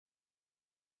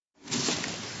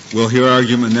We'll hear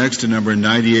argument next in number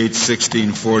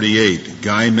 98-1648,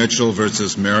 Guy Mitchell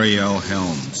versus Mary L.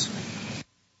 Helms.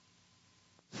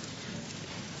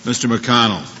 Mr.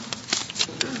 McConnell.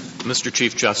 Mr.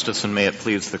 Chief Justice, and may it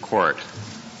please the Court.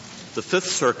 The Fifth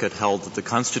Circuit held that the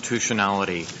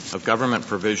constitutionality of government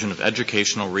provision of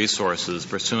educational resources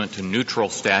pursuant to neutral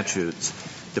statutes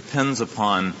depends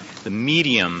upon the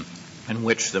medium in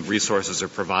which the resources are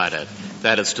provided.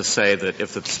 That is to say that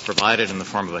if it's provided in the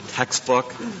form of a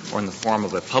textbook or in the form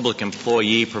of a public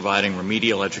employee providing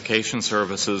remedial education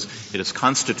services, it is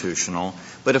constitutional.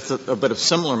 But if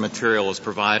similar material is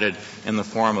provided in the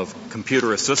form of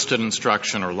computer-assisted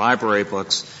instruction or library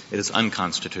books, it is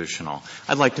unconstitutional.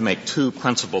 I'd like to make two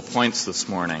principal points this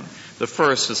morning. The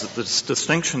first is that the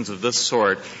distinctions of this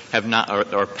sort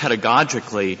are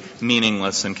pedagogically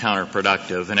meaningless and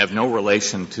counterproductive and have no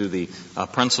relation to the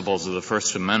principles of the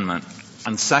First Amendment.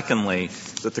 And secondly,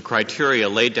 that the criteria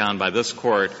laid down by this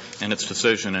Court in its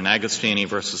decision in Agostini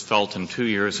versus Felton 2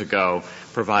 years ago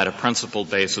provide a principled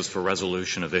basis for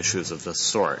resolution of issues of this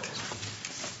sort.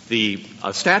 The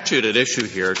statute at issue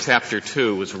here, Chapter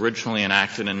 2, was originally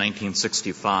enacted in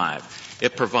 1965.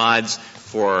 It provides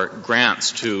for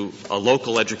grants to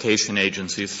local education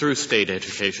agencies through state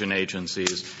education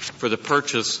agencies for the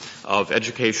purchase of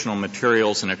educational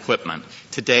materials and equipment.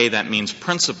 Today, that means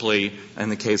principally, in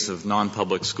the case of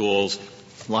non-public schools,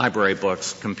 library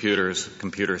books, computers,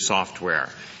 computer software.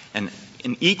 And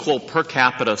an equal per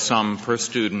capita sum per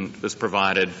student is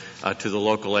provided to the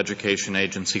local education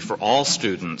agency for all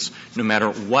students, no matter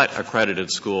what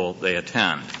accredited school they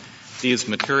attend. These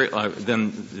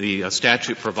then the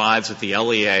statute provides that the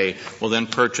LEA will then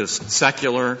purchase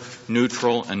secular,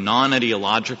 neutral, and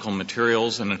non-ideological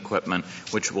materials and equipment,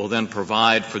 which will then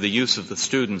provide for the use of the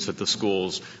students at the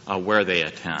schools where they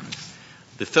attend.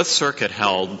 The Fifth Circuit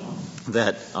held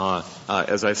that,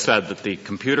 as I said, that the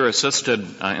computer-assisted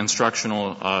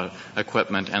instructional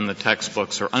equipment and the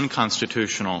textbooks are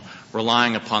unconstitutional,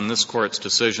 relying upon this Court's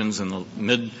decisions in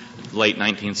the late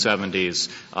 1970s,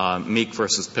 Meek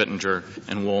versus Pittenger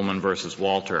and Woolman versus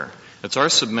Walter. It's our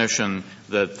submission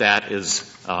that that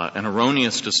is an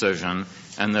erroneous decision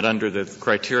and that under the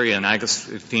criteria in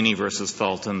Agostini versus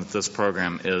Felton that this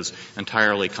program is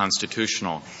entirely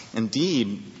constitutional.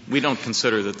 Indeed, we don't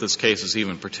consider that this case is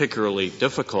even particularly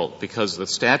difficult because the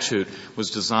statute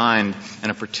was designed in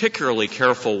a particularly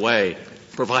careful way,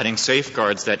 providing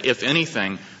safeguards that, if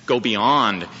anything, go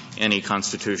beyond any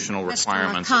constitutional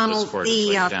requirements that this Court has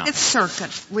laid down. The Fifth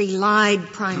Circuit relied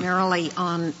primarily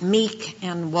on Meek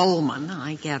and Woolman,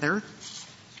 I gather,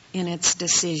 in its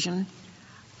decision.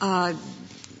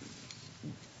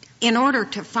 In order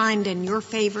to find in your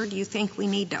favor, do you think we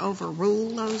need to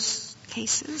overrule those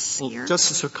cases here? Well,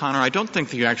 Justice O'Connor, I don't think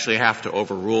that you actually have to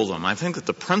overrule them. I think that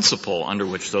the principle under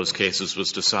which those cases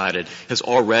was decided has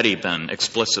already been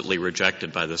explicitly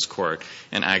rejected by this Court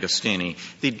in Agostini.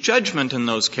 The judgment in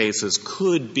those cases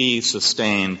could be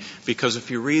sustained because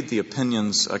if you read the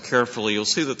opinions carefully, you'll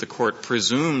see that the Court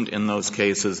presumed in those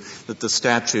cases that the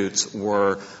statutes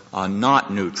were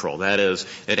not neutral. That is,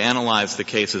 it analyzed the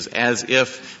cases as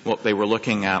if what they were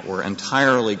looking at were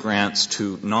entirely grants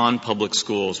to non-public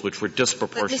schools which were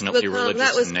disproportionately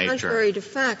religious in nature. That was contrary to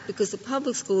fact because the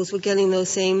public schools were getting those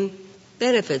same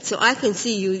benefits. So I can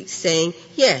see you saying,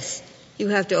 yes, you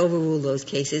have to overrule those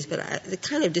cases, but the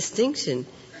kind of distinction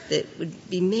that would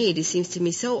be made, it seems to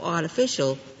me so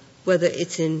artificial, whether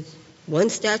it's in one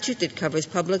statute that covers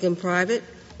public and private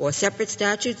or separate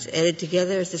statutes added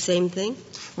together as the same thing?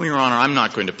 Well, Your Honor, I'm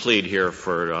not going to plead here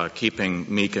for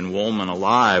keeping Meek and Woolman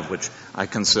alive, which I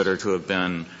consider to have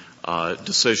been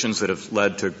decisions that have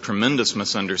led to tremendous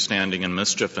misunderstanding and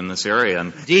mischief in this area.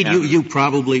 Indeed, you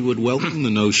probably would welcome the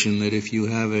notion that if you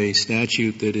have a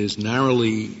statute that is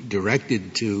narrowly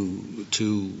directed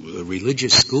to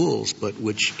religious schools, but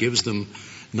which gives them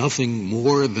nothing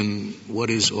more than what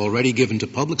is already given to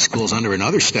public schools under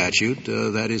another statute,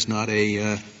 that is not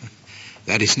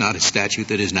a statute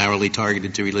that is narrowly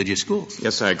targeted to religious schools.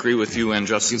 Yes, I agree with you and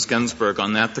Justice Ginsburg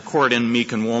on that. The Court in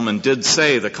Meek and Woolman did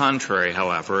say the contrary,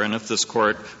 however, and if this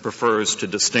Court prefers to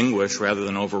distinguish rather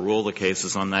than overrule the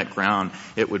cases on that ground,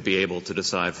 it would be able to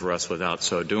decide for us without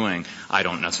so doing. I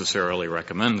don't necessarily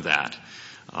recommend that.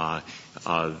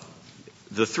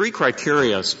 The three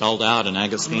criteria spelled out in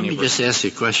Agostini. Let me just ask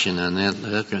you a question on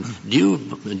that. Do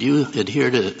you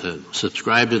adhere to,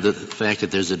 subscribe to the fact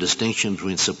that there's a distinction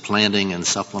between supplanting and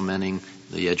supplementing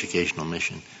the educational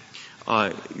mission?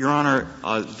 Your Honor,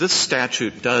 this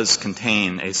statute does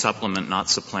contain a supplement, not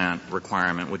supplant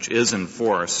requirement, which is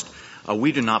enforced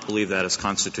We do not believe that is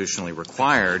constitutionally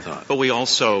required, but we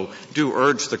also do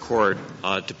urge the Court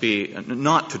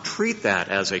not to treat that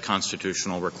as a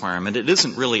constitutional requirement. It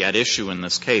isn't really at issue in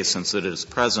this case since it is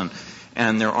present.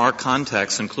 And there are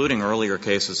contexts, including earlier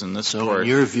cases in this Court, in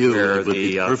your view, where it would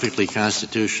be perfectly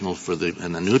constitutional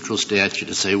in the neutral statute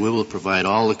to say we will provide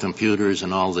all the computers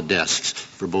and all the desks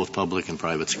for both public and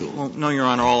private schools. Well, no, Your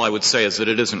Honor. All I would say is that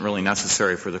it isn't really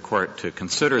necessary for the Court to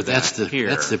consider that here.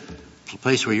 That's the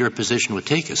place where your position would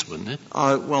take us, wouldn't it?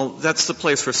 Well, that's the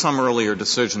place where some earlier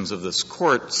decisions of this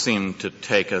Court seem to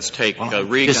take us.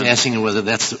 Regan. Just asking whether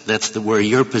that's where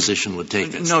your position would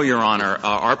take us. No, Your Honor.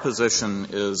 Our position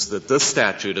is that this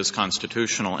statute is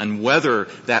constitutional, and whether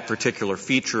that particular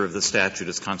feature of the statute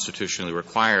is constitutionally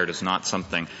required is not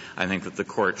something I think that the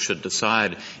Court should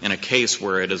decide in a case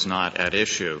where it is not at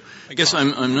issue. I guess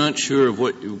I'm not sure of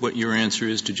what your answer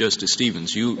is to Justice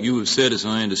Stevens. You have said, as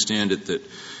I understand it, that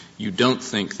you don't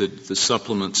think that the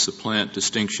supplement-supplant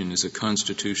distinction is a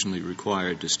constitutionally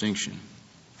required distinction.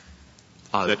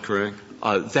 Is that correct?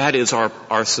 That is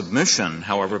our submission,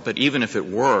 however, but even if it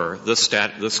were, this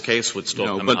case would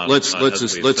still come out. Let's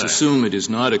assume it is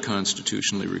not a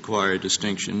constitutionally required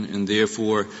distinction, and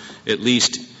therefore, at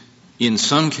least in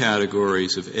some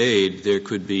categories of aid, there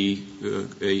could be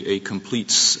a complete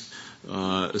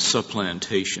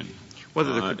supplantation.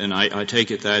 And I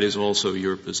take it that is also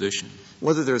your position.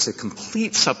 Whether there's a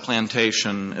complete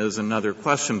supplantation is another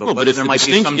question, but if there might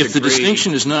be some degree. If the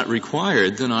distinction is not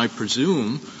required, then I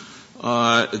presume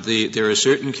there are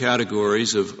certain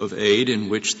categories of aid in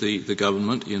which the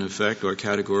government, in effect, or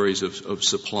categories of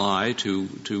supply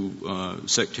to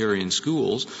sectarian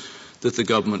schools that the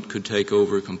government could take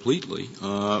over completely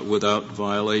without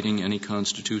violating any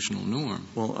constitutional norm.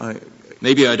 Well,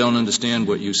 maybe I don't understand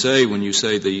what you say when you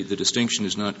say the distinction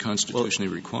is not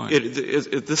constitutionally required.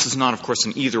 This is not, of course,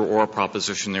 an either-or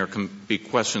proposition. There can be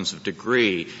questions of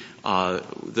degree.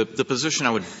 The position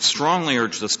I would strongly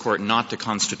urge this Court not to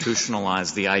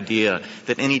constitutionalize the idea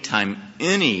that any time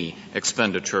any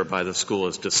expenditure by the school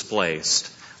is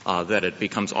displaced, that it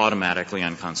becomes automatically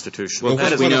unconstitutional.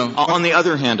 On the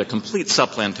other hand, a complete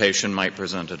supplantation might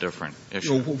present a different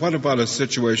issue. Well, what about a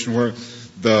situation where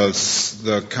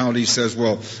the county says,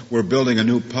 well, we're building a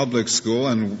new public school,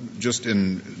 and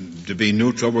to be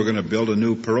neutral, we're going to build a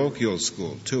new parochial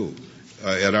school, too,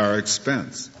 at our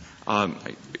expense?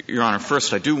 Your Honor,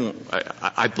 first,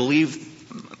 I believe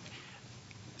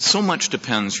so much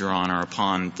depends, Your Honor,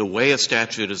 upon the way a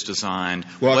statute is designed,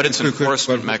 what its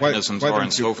enforcement mechanisms are,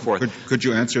 and so forth. Could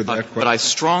you answer that question? But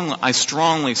I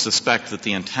strongly suspect that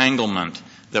the entanglement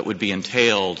that would be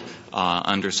entailed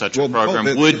under such a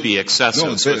program would be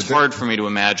excessive. So it's hard for me to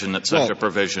imagine that such a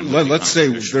provision would be let's say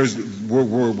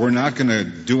we're not going to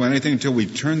do anything until we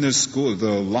turn this school,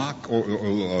 the lock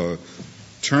or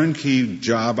turnkey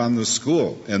job on the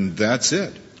school, and that's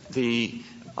it. May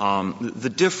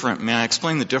I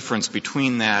explain the difference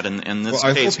between that and this case?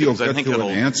 I hope you'll get to an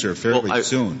answer fairly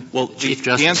soon. Well, Chief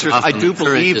Justice, the answer is I do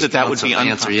believe that would be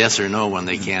answer yes or no when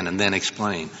they can, and then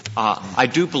explain. I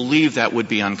do believe that would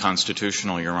be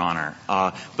unconstitutional, Your Honor.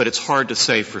 But it's hard to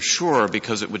say for sure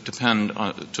because it would depend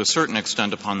to a certain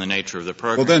extent upon the nature of the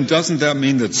program. Well, then doesn't that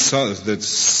mean that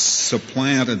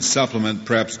supplant and supplement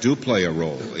perhaps do play a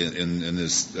role in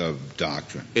this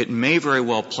doctrine? It may very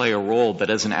well play a role, but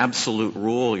as an absolute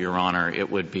rule, Your Honor,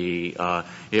 it would be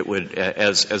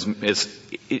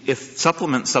if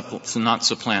supplement, not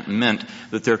supplant, meant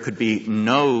that there could be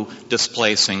no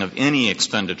displacing of any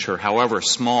expenditure, however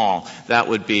small, that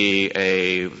would be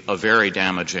a very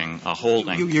damaging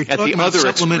holding. You're At the other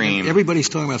extreme, everybody's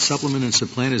talking about supplement and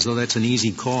supplant as though that's an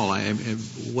easy call.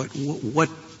 What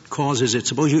causes it?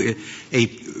 Suppose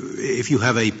if you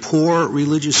have a poor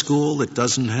religious school that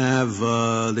doesn't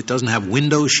have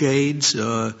window shades.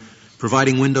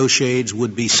 Providing window shades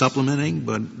would be supplementing,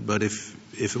 but if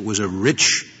it was a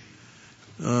rich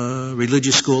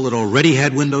religious school that already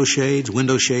had window shades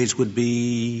would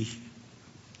be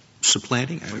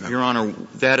supplanting? Your Honor,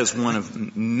 that is one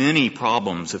of many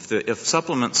problems. If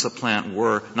supplement, supplant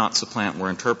were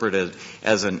interpreted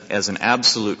as an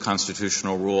absolute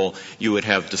constitutional rule, you would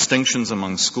have distinctions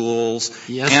among schools.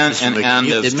 Yes,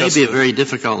 it may be a very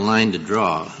difficult line to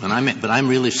draw, but I'm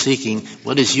really seeking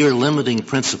what is your limiting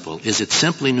principle? Is it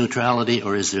simply neutrality,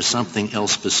 or is there something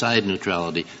else beside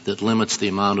neutrality that limits the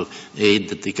amount of aid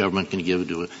that the government can give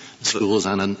to schools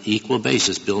on an equal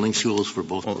basis, building schools for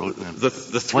both programs?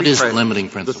 What is the limiting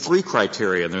principle? The three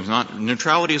criteria.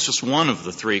 Neutrality is just one of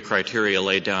the three criteria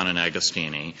laid down in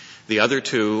Agostini. The other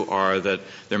two are that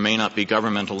there may not be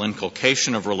governmental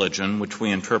inculcation of religion, which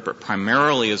we interpret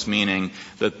primarily as meaning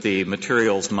that the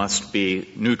materials must be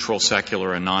neutral,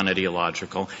 secular, and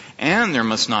non-ideological, and there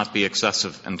must not be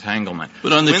excessive entanglement.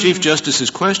 But on the Chief Justice's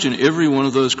question, every one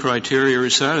of those criteria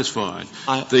is satisfied.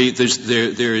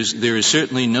 There is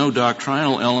certainly no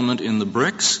doctrinal element in the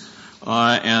bricks.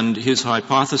 And his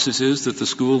hypothesis is that the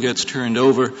school gets turned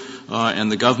over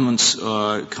and the government's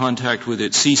contact with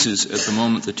it ceases at the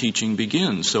moment the teaching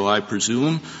begins. So I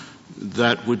presume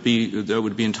that would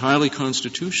be entirely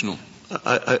constitutional.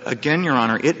 Again, Your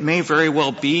Honor, it may very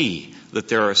well be that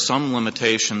there are some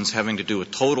limitations having to do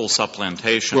with total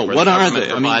supplantation. Well, where what the are government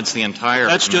they? provides the entire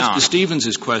That's amount. Justice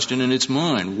Stevens' question, and it's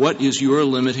mine. What is your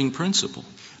limiting principle?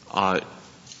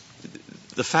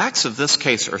 The facts of this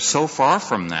case are so far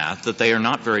from that they are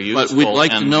not very useful. But we'd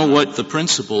like to know what the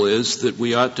principle is that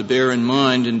we ought to bear in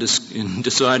mind in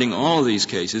deciding all of these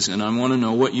cases, and I want to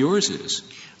know what yours is.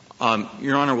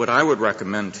 Your Honor, what I would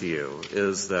recommend to you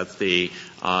is that the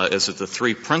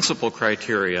three principal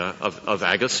criteria of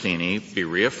Agostini be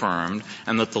reaffirmed,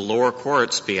 and that the lower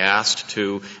courts be asked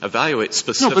to evaluate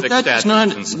specific statutes. No, but that's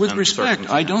not, with respect,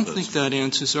 I don't think that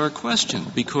answers our question,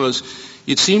 because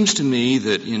it seems to me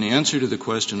that in answer to the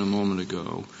question a moment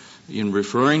ago, in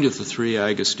referring to the three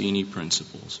Agostini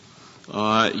principles,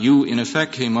 you in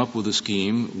effect came up with a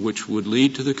scheme which would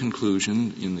lead to the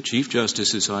conclusion in the Chief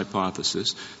Justice's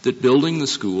hypothesis that building the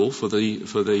school for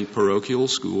the parochial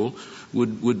school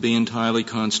would be entirely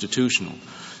constitutional.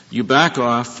 You back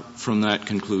off from that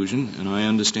conclusion, and I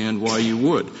understand why you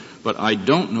would. But I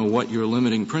don't know what your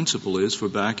limiting principle is for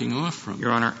backing off from.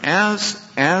 Your Honor,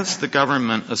 as the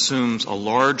government assumes a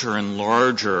larger and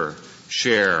larger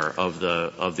share of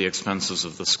the expenses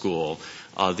of the school,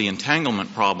 the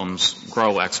entanglement problems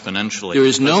grow exponentially. There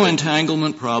is no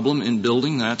entanglement problem in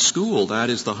building that school.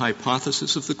 That is the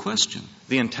hypothesis of the question.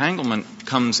 The entanglement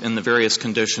comes in the various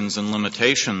conditions and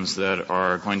limitations that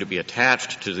are going to be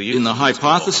attached to the use In the of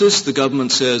hypothesis, school. the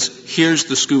government says, here's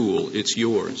the school, it's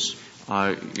yours.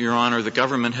 Your Honor, the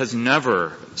government has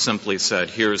never simply said,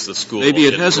 here's the school. Maybe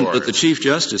it hasn't, but the Chief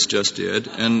Justice just did,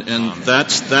 and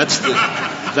that's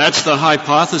the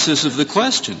hypothesis of the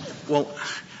question. Well,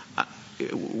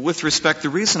 with respect, the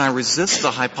reason I resist the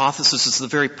hypothesis is the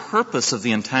very purpose of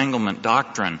the entanglement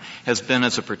doctrine has been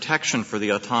as a protection for the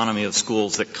autonomy of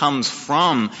schools that comes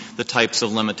from the types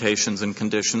of limitations and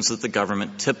conditions that the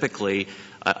government typically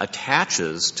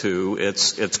attaches to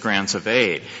its grants of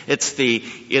aid. It's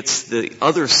the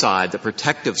other side, the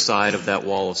protective side of that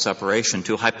wall of separation.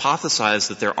 To hypothesize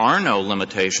that there are no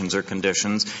limitations or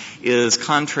conditions is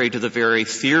contrary to the very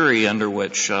theory under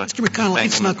which Mr. McConnell,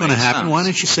 it's not going to happen. Why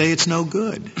don't you say it's no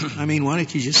good? I mean, why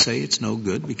don't you just say it's no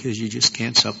good because you just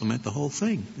can't supplement the whole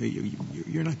thing?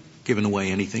 You're not giving away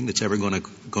anything that's ever going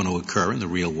to occur in the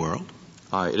real world.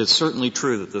 It is certainly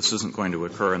true that this isn't going to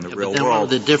occur in the real then world. What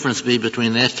would the difference be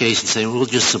between that case and saying, we'll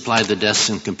just supply the desks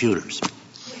and computers?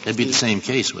 That'd be the same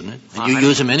case, wouldn't it? And you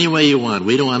use them any way you want.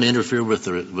 We don't want to interfere with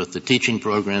the teaching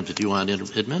programs that you want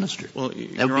to administer. Well, that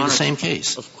would be the same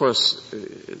case. Of course,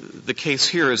 the case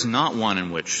here is not one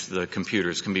in which the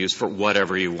computers can be used for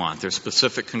whatever you want. There's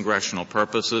specific congressional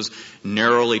purposes,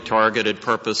 narrowly targeted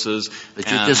purposes. But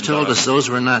you just told us those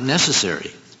were not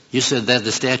necessary. You said that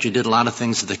the statute did a lot of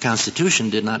things that the Constitution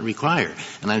did not require.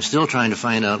 And I'm still trying to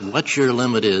find out what your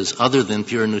limit is other than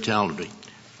pure neutrality.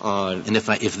 And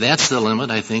if that's the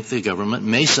limit, I think the government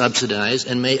may subsidize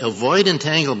and may avoid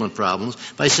entanglement problems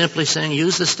by simply saying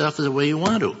use the stuff the way you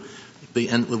want to,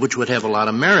 which would have a lot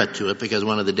of merit to it because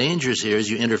one of the dangers here is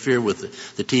you interfere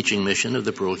with the teaching mission of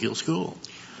the parochial school.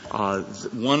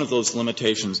 One of those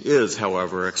limitations is,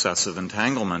 however, excessive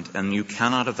entanglement, and you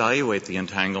cannot evaluate the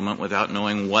entanglement without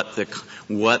knowing what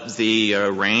the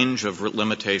range of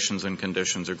limitations and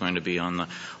conditions are going to be on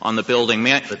the building.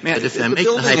 But if I make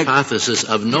the hypothesis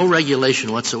of no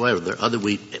regulation whatsoever,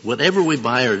 whatever we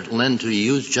buy or lend to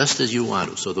you, use just as you want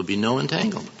to, so there'll be no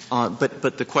entanglement.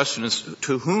 But the question is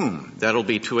to whom? That'll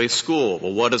be to a school.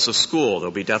 Well, what is a school?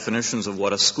 There'll be definitions of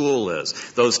what a school is.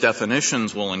 Those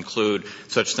definitions will include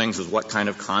such things as what kind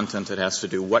of content it has to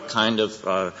do, what kind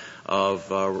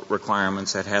of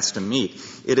requirements it has to meet.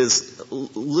 It is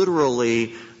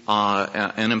literally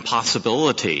an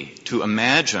impossibility to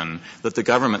imagine that the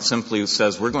government simply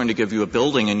says, we're going to give you a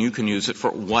building and you can use it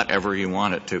for whatever you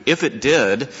want it to. If it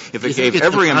did, if it gave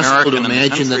every American in the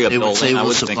country a building, would say, I we'll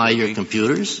would supply your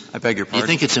computers? I beg your pardon? You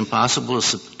think it's impossible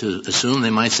to assume they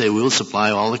might say, we'll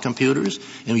supply all the computers,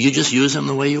 and you just use them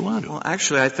the way you want to? Well,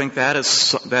 actually, I think that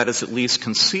is at least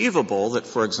conceivable that,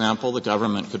 for example, the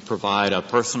government could provide a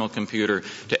personal computer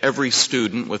to every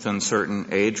student within certain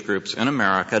age groups in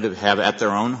America to have at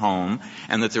their own home,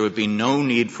 and that there would be no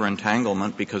need for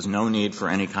entanglement because no need for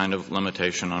any kind of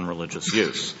limitation on religious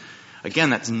use.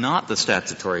 Again, that's not the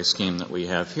statutory scheme that we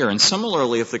have here. And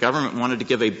similarly, if the government wanted to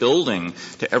give a building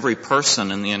to every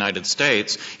person in the United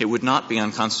States, it would not be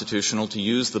unconstitutional to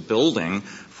use the building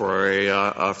for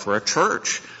a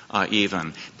church.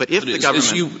 Even. But if the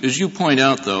government... As you point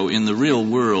out, though, in the real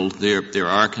world, there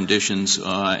are conditions,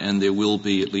 and there will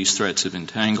be at least threats of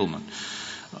entanglement.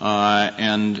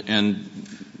 And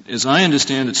as I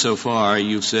understand it so far,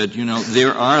 you've said,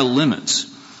 there are limits.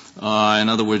 In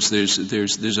other words, there's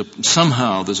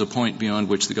a point beyond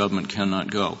which the government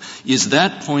cannot go. Is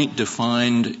that point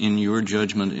defined in your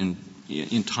judgment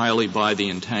entirely by the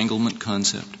entanglement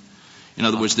concept? In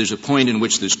other words, there's a point in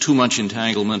which there's too much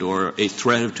entanglement or a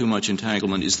threat of too much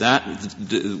entanglement. Is that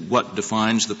what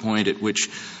defines the point at which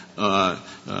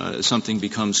aid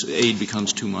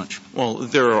becomes too much? Well,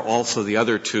 there are also the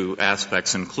other two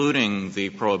aspects, including the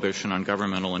prohibition on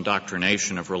governmental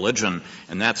indoctrination of religion,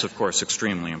 and that's, of course,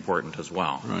 extremely important as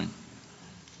well. Right.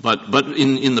 But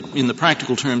in the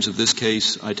practical terms of this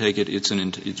case, I take it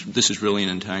this is really an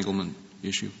entanglement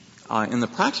issue. In the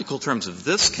practical terms of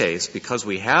this case, because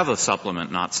we have a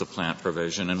supplement, not supplant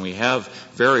provision, and we have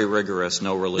very rigorous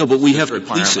no religious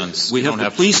requirements, we have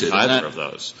to police it. Either of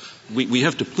those. We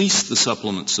have to police the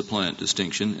supplement supplant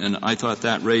distinction, and I thought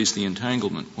that raised the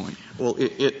entanglement point. Well,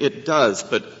 it does,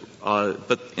 but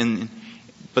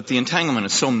the entanglement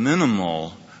is so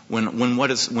minimal when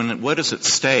what is at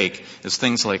stake is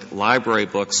things like library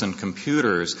books and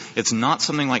computers. It's not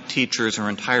something like teachers or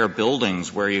entire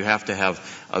buildings where you have to have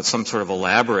some sort of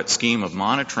elaborate scheme of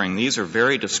monitoring. These are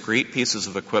very discrete pieces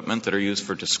of equipment that are used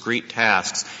for discrete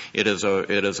tasks. It is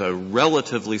a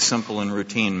relatively simple and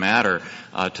routine matter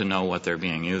to know what they're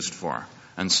being used for.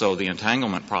 And so the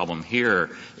entanglement problem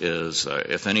here is,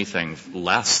 if anything,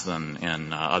 less than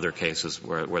in other cases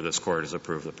where this Court has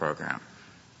approved the program.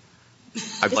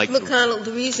 Mr. McConnell,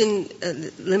 the reason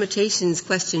limitations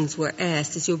questions were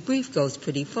asked is your brief goes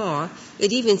pretty far.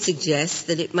 It even suggests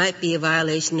that it might be a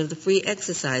violation of the Free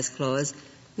Exercise Clause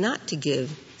not to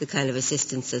give the kind of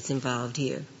assistance that's involved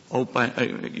here.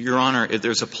 Your Honor,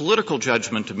 there's a political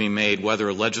judgment to be made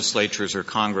whether legislatures or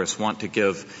Congress want to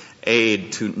give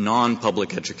aid to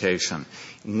non-public education.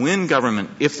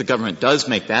 If the government does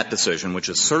make that decision, which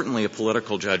is certainly a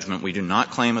political judgment we do not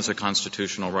claim as a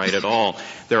constitutional right at all,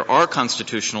 there are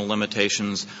constitutional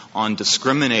limitations on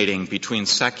discriminating between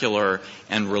secular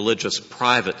and religious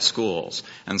private schools.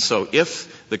 And so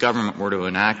if the government were to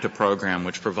enact a program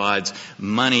which provides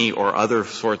money or other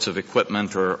sorts of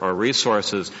equipment or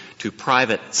resources to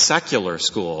private secular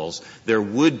schools, there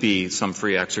would be some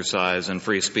free exercise and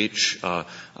free speech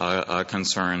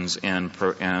concerns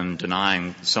and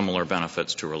denying similar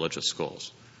benefits to religious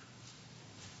schools.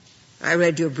 I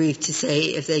read your brief to say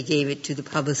if they gave it to the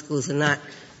public schools and not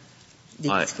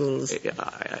the schools.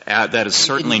 That is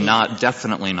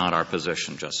definitely not our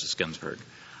position, Justice Ginsburg.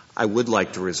 I would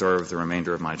like to reserve the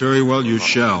remainder of my time. Very well, you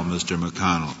shall, Mr.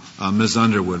 McConnell. Ms.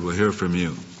 Underwood, we'll hear from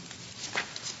you.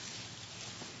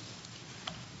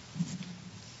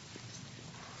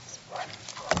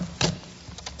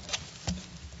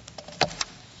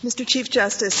 Mr. Chief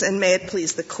Justice, and may it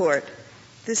please the Court,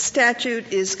 this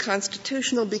statute is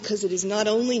constitutional because it is not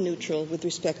only neutral with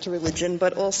respect to religion,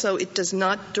 but also it does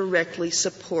not directly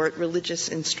support religious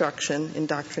instruction,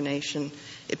 indoctrination.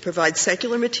 It provides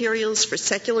secular materials for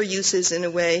secular uses in a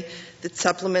way that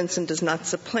supplements and does not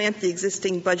supplant the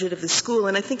existing budget of the school.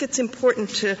 And I think it's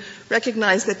important to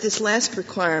recognize that this last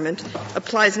requirement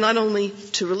applies not only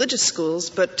to religious schools,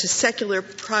 but to secular,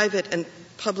 private, and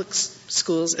public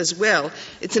schools as well.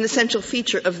 It's an essential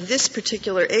feature of this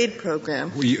particular aid program.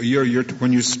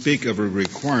 When you speak of a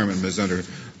requirement, Ms. Underwood,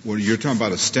 you're talking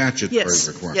about a statutory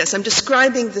requirement. Yes, I'm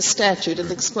describing the statute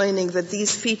and explaining that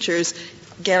these features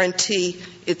guarantee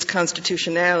its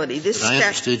constitutionality. I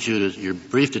understood your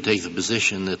brief to take the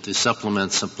position that the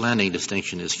supplanting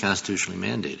distinction is constitutionally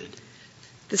mandated.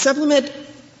 The supplement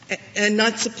and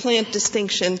not supplant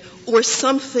distinction, or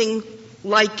something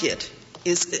like it,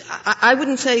 I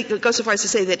wouldn't go so far as to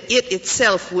say that it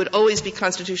itself would always be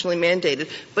constitutionally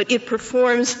mandated, but it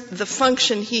performs the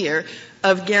function here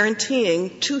of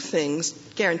guaranteeing two things,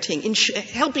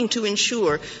 helping to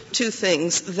ensure two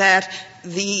things: that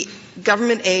the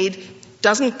government aid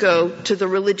doesn't go to the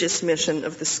religious mission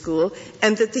of the school,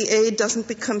 and that the aid doesn't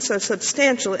become so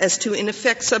substantial as to, in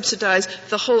effect, subsidize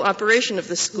the whole operation of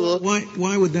the school.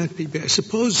 Why would that be bad?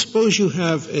 Suppose you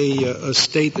have a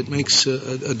state that makes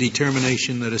a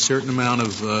determination that a certain amount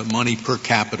of money per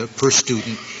capita, per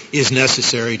student, is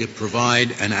necessary to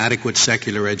provide an adequate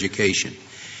secular education.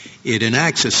 It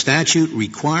enacts a statute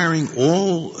requiring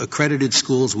all accredited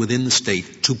schools within the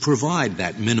state to provide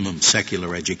that minimum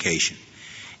secular education.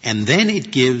 And then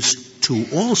it gives to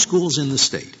all schools in the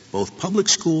state, both public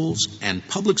schools and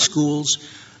public schools,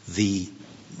 the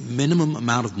minimum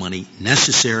amount of money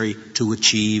necessary to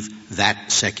achieve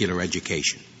that secular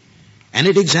education. And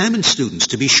it examines students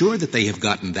to be sure that they have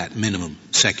gotten that minimum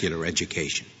secular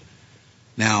education.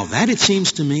 Now, that, it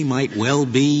seems to me, might well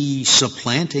be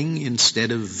supplanting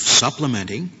instead of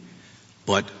supplementing,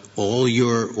 but all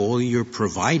you're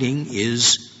providing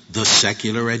is the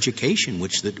secular education,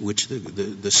 which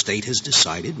the state has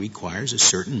decided requires a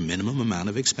certain minimum amount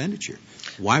of expenditure.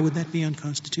 Why would that be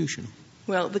unconstitutional?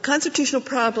 Well, the constitutional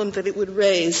problem that it would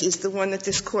raise is the one that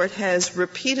this Court has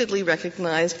repeatedly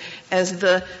recognized as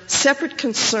the separate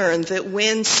concern that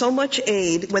when so much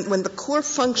aid, when the core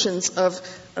functions of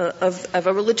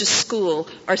a religious school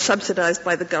are subsidized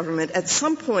by the government, at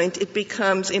some point it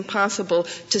becomes impossible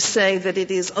to say that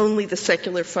it is only the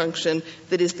secular function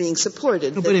that is being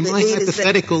supported. No, but in my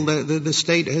hypothetical, the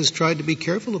state has tried to be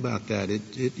careful about that.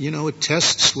 It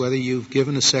tests whether you've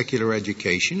given a secular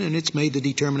education, and it's made the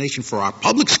determination for our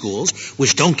public schools,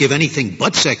 which don't give anything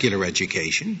but secular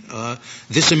education,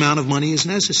 this amount of money is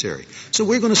necessary. So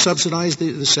we're going to subsidize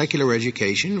the secular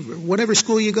education, whatever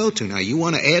school you go to. Now, you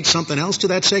want to add something else to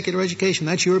that secular education,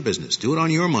 that's your business. Do it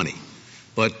on your money.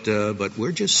 But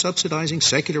we're just subsidizing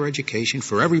secular education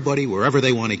for everybody wherever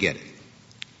they want to get it.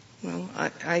 Well,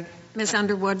 Ms.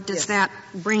 Underwood, does that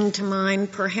bring to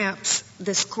mind perhaps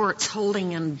this Court's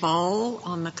holding in Ball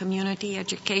on the Community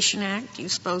Education Act? Do you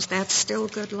suppose that's still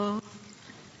good law?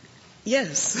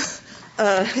 Yes.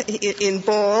 In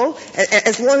Ball,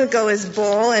 as long ago as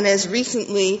Ball and as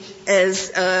recently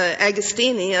as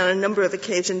Agostini on a number of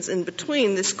occasions in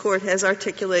between, this Court has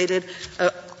articulated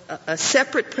a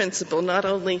separate principle, not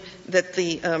only that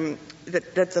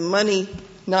that the money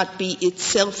not be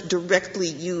itself directly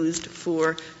used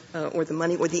for or the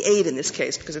money or the aid in this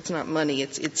case, because it's not money,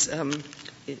 it's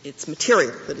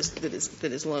material that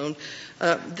is loaned,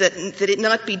 that it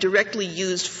not be directly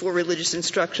used for religious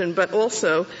instruction, but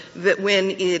also that when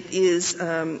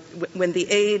the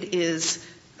aid is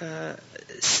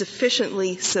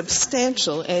sufficiently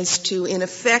substantial as to, in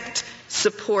effect,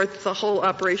 support the whole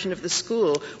operation of the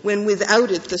school, when without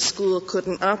it the school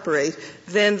couldn't operate,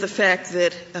 then the fact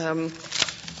that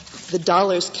the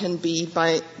dollars can be,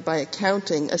 by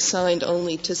accounting, assigned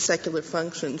only to secular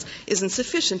functions isn't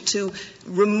sufficient to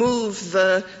remove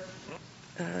the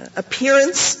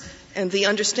appearance and the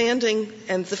understanding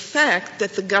and the fact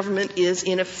that the government is,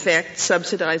 in effect,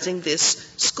 subsidizing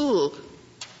this school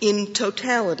in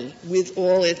totality with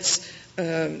all its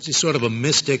Is this sort of a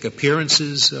mystic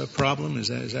appearances problem? Is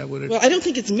that what it is? Well, I don't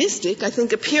think it's mystic. I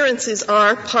think appearances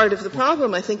are part of the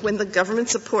problem. I think when the government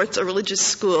supports a religious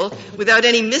school without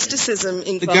any mysticism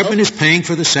involved. The government is paying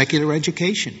for the secular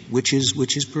education, which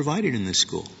is provided in this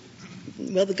school.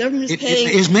 Well, the government is paying.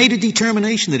 It has made a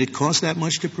determination that it costs that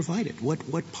much to provide it.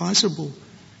 What possible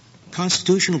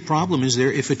constitutional problem is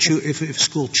there if a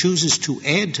school chooses to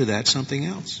add to that something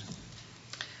else?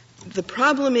 The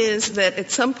problem is that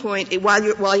at some point,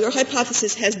 while your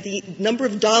hypothesis has the number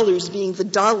of dollars being the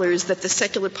dollars that the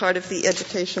secular part of the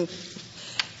education,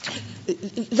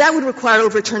 that would require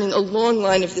overturning a long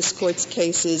line of this Court's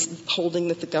cases holding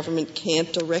that the government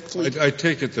can't directly. I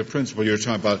take it the principle you're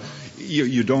talking about,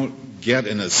 you don't get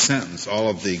in a sentence all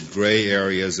of the gray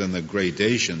areas and the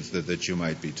gradations that you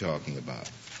might be talking about.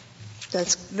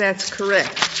 That's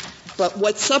correct. But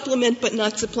what supplement but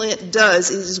not supplant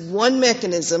does is one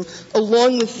mechanism,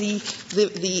 along with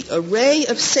the array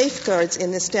of safeguards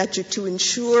in the statute to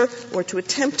ensure or to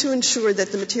attempt to ensure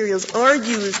that the materials are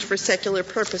used for secular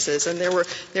purposes. And there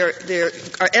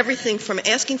are everything from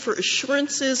asking for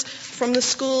assurances from the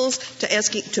schools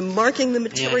to marking the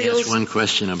materials. Yeah, I guess one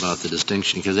question about the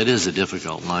distinction, because it is a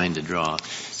difficult line to draw.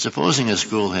 Supposing a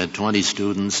school had 20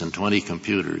 students and 20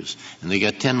 computers, and they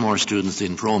got 10 more students, the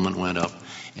enrollment went up,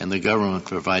 and the government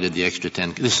provided the extra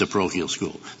 10. This is a parochial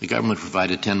school. The government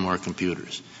provided 10 more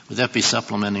computers. Would that be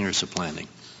supplementing or supplanting?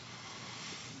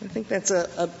 I think that's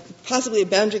possibly a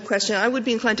boundary question. I would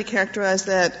be inclined to characterize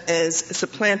that as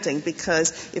supplanting,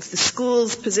 because if the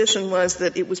school's position was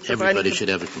that it was providing... Everybody should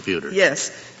have a computer. Yes.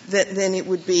 Then it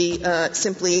would be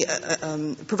simply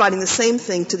providing the same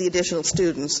thing to the additional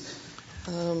students.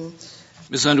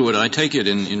 Ms. Underwood, I take it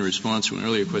in response to an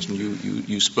earlier question,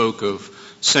 you spoke of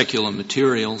secular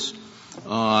materials,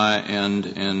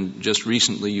 and just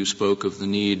recently you spoke of the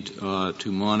need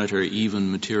to monitor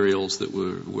even materials that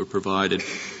were provided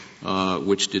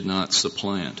which did not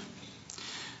supplant.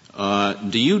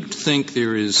 Do you think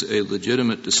there is a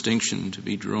legitimate distinction to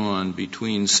be drawn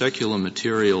between secular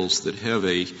materials that have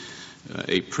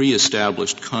a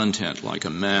pre-established content, like a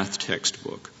math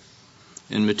textbook,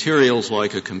 and materials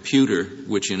like a computer,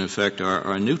 which in effect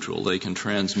are neutral? They can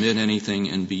transmit anything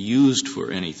and be used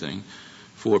for anything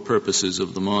for purposes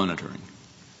of the monitoring.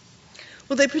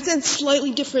 Well, they present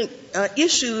slightly different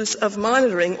issues of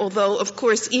monitoring, although, of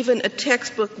course, even a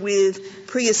textbook with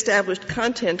pre-established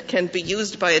content can be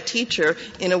used by a teacher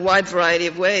in a wide variety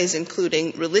of ways,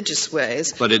 including religious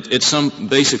ways. But it's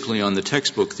basically on the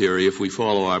textbook theory, if we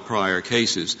follow our prior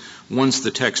cases. Once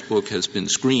the textbook has been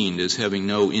screened as having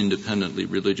no independently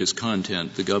religious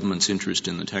content, the government's interest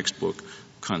in the textbook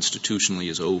constitutionally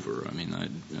is over. I mean,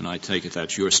 and I take it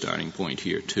that's your starting point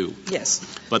here, too. Yes.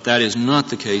 But that is not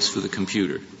the case for the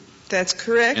computer. That's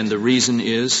correct. And the reason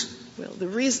is? Well, the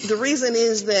reason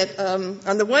is that,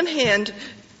 on the one hand,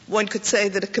 one could say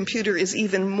that a computer is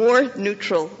even more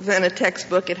neutral than a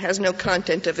textbook. It has no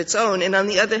content of its own. And on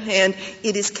the other hand,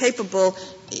 it is capable,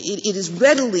 it is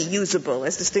readily usable,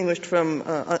 as distinguished from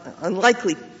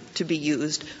unlikely to be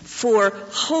used, for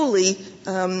wholly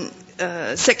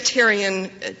sectarian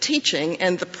teaching,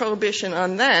 and the prohibition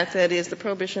on that is the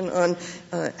prohibition on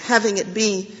having it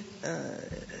be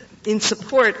in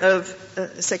support of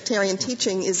sectarian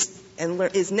teaching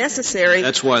is necessary.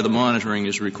 That's why the monitoring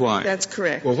is required. That's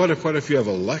correct. Well, what if you have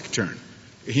a lectern?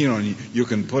 You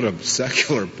can put a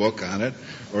secular book on it,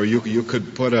 or you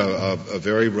could put a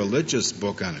very religious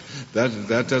book on it.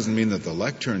 That doesn't mean that the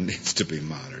lectern needs to be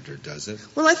monitored, does it?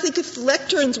 Well, I think if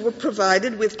lecterns were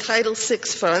provided with Title VI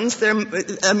funds, there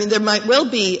might well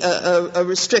be a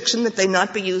restriction that they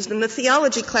not be used in the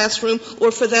theology classroom,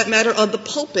 or for that matter, on the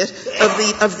pulpit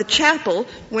of the chapel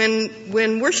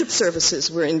when worship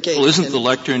services were engaged. Well, isn't the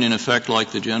lectern in effect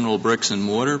like the general bricks and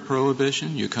mortar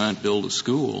prohibition? You can't build a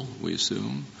school, we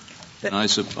assume. And I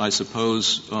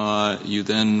suppose you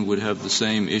then would have the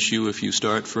same issue if you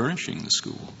start furnishing the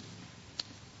school.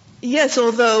 Yes,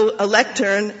 although a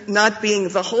lectern not being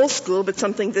the whole school, but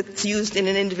something that's used in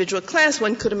an individual class,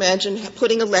 one could imagine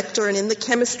putting a lectern in the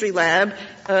chemistry lab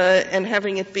and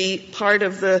having it be part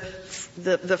of the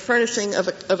furnishing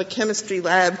of a chemistry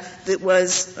lab that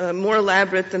was more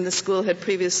elaborate than the school had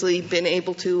previously been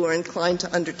able to or inclined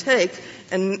to undertake,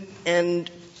 and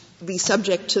be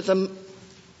subject to the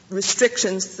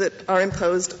restrictions that are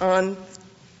imposed on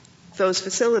those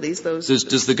facilities.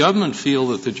 Does the government feel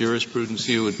that the jurisprudence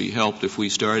here would be helped if we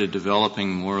started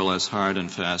developing more or less hard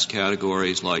and fast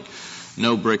categories like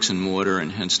no bricks and mortar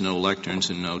and hence no lecterns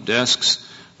and no desks,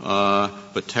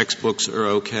 but textbooks are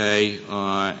okay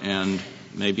and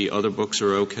maybe other books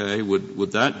are okay?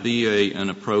 Would that be an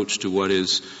approach to what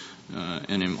is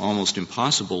an almost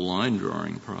impossible line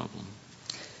drawing problem?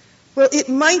 Well, it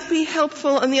might be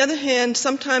helpful. On the other hand,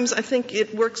 sometimes I think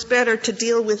it works better to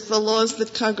deal with the laws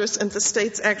that Congress and the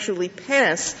states actually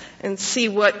pass and see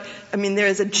there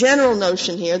is a general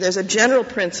notion here, there's a general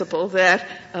principle that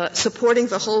supporting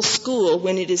the whole school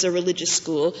when it is a religious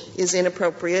school is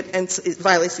inappropriate and it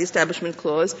violates the Establishment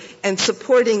Clause, and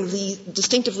supporting the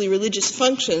distinctively religious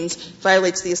functions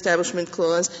violates the Establishment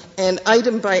Clause, and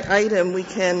item by item we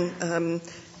can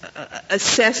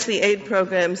assess the aid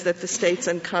programs that the states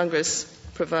and Congress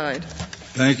provide.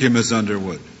 Thank you, Ms.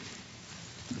 Underwood.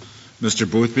 Mr.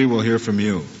 Boothby, we'll hear from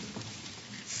you.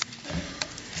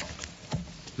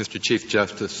 Mr. Chief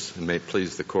Justice, and may it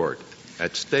please the Court,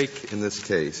 at stake in this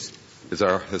case is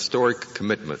our historic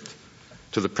commitment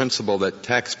to the principle that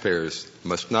taxpayers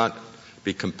must not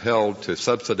be compelled to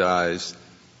subsidize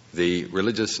the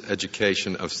religious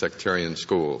education of sectarian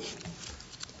schools.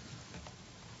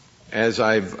 As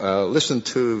I've listened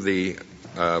to the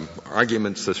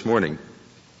arguments this morning,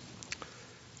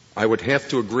 I would have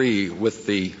to agree with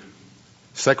the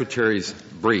Secretary's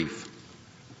brief,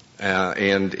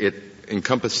 and it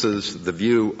encompasses the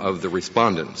view of the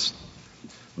respondents,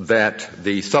 that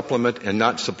the supplement and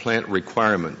not supplant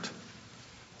requirement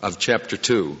of Chapter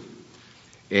 2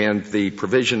 and the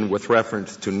provision with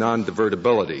reference to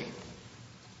non-divertibility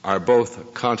are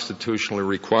both constitutionally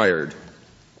required.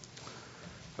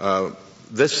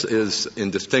 This is in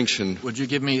distinction. Would you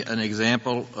give me an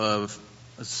example of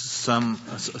some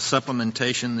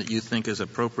supplementation that you think is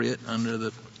appropriate under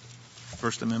the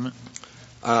First Amendment?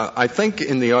 I think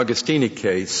in the Augustini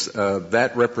case,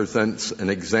 that represents an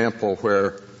example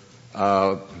where,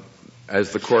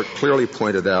 as the Court clearly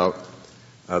pointed out,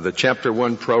 the Chapter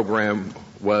 1 program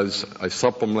was a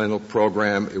supplemental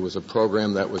program. It was a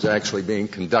program that was actually being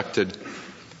conducted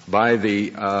by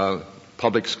the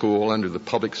public school under the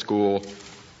public school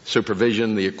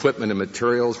supervision. The equipment and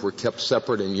materials were kept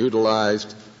separate and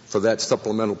utilized for that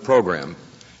supplemental program.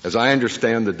 As I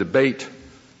understand the debate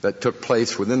that took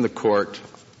place within the Court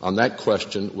on that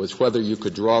question was whether you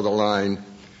could draw the line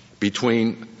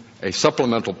between a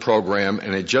supplemental program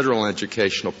and a general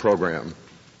educational program.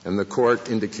 And the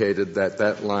Court indicated that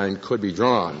that line could be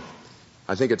drawn.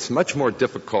 I think it's much more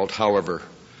difficult, however,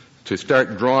 to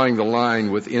start drawing the line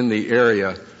within the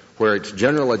area where it's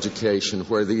general education,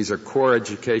 where these are core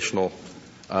educational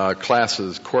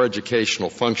classes, core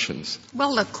educational functions.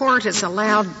 Well, the Court has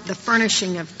allowed the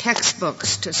furnishing of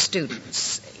textbooks to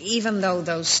students, even though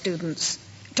those students,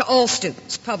 to all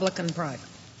students, public and private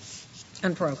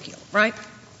and parochial, right?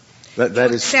 That Do you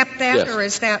is, accept that, yes. or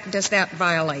does that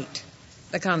violate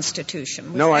the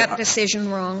Constitution? Was No, that decision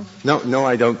wrong? No,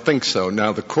 I don't think so.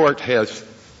 Now, the Court has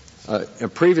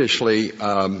previously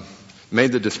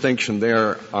made the distinction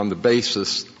there on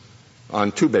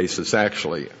two bases,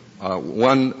 actually.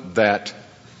 One, that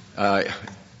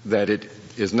it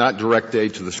is not direct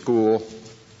aid to the school.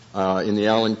 In the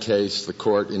Allen case, the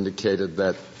Court indicated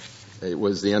that it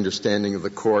was the understanding of the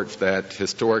Court that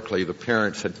historically the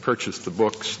parents had purchased the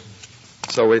books,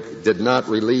 so it did not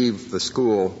relieve the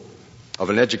school of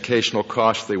an educational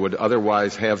cost they would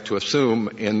otherwise have to assume,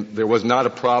 and there was not a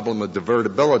problem of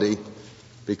divertibility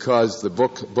because the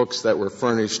books that were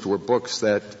furnished were books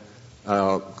that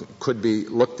could be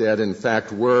looked at,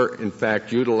 were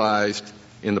utilized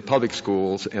in the public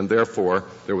schools, and therefore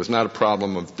there was not a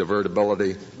problem of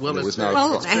divertibility.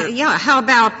 How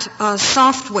about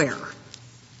software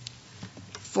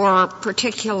for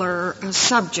particular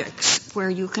subjects where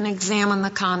you can examine the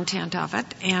content of it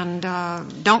and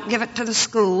don't give it to the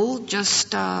school,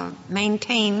 just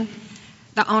maintain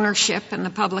the ownership in the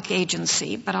public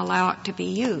agency, but allow it to be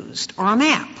used, or a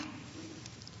map?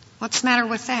 What's the matter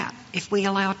with that if we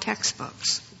allow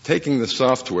textbooks? Taking the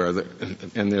software,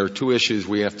 and there are two issues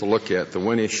we have to look at. The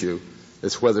one issue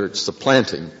is whether it's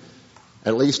supplanting.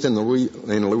 At least in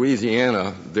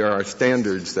Louisiana, there are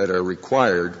standards that are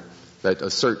required that a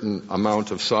certain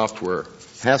amount of software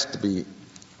has to be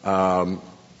owned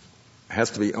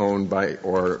by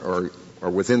or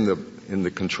in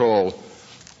the control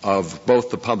of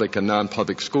both the public and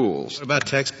non-public schools. What about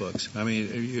textbooks? I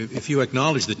mean, if you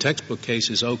acknowledge the textbook case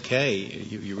is okay,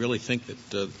 you really think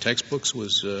that textbooks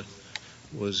was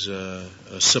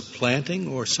supplanting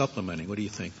or supplementing? What do you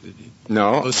think?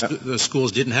 No. The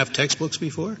schools didn't have textbooks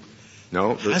before?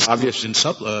 No. That's obviously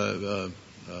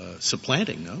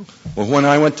supplanting, no? Well, when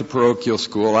I went to parochial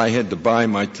school, I had to buy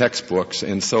my textbooks,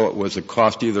 and so it was a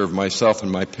cost either of myself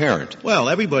and my parent. Well,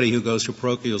 everybody who goes to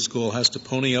parochial school has to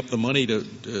pony up the money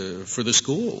for the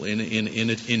school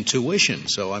in tuition.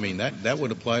 So, I mean, that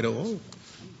would apply to all.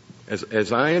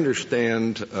 As I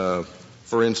understand,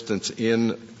 for instance,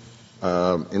 in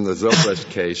the Zobrist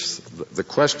case, the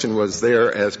question was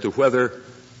there as to whether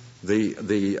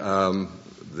the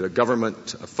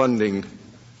government funding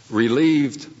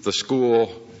relieved the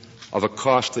school of a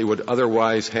cost they would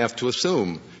otherwise have to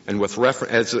assume. And with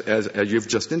reference, as you've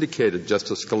just indicated,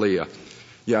 Justice Scalia,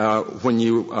 when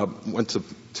you went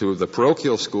to the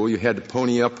parochial school, you had to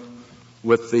pony up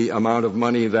with the amount of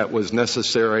money that was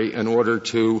necessary in order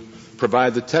to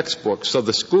provide the textbooks. So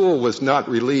the school was not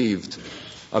relieved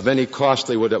of any cost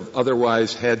they would have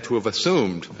otherwise had to have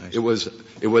assumed. It was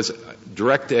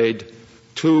direct aid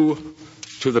to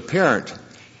the parent.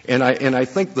 And I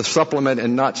think the supplement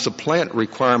and not supplant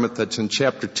requirement that's in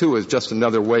Chapter 2 is just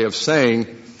another way of saying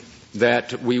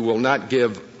that we will not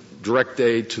give direct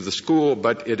aid to the school,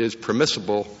 but it is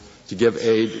permissible to give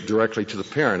aid directly to the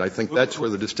parent. I think that's where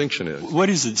the distinction is. What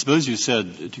is it? Suppose you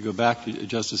said, to go back to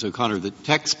Justice O'Connor, that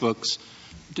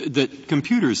that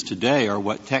computers today are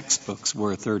what textbooks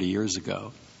were 30 years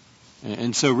ago.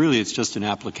 And so really it's just an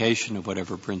application of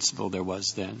whatever principle there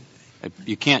was then.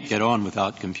 You can't get on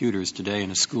without computers today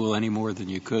in a school any more than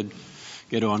you could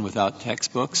get on without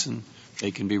textbooks, and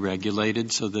they can be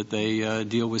regulated so that they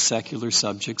deal with secular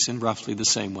subjects in roughly the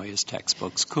same way as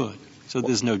textbooks could. So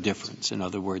there's no difference. In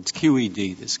other words,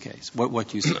 QED this case. What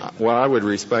do you say? Well, I would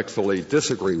respectfully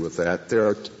disagree with that. There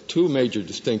are two major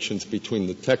distinctions between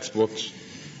the textbooks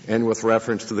and with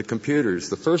reference to the computers.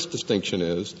 The first distinction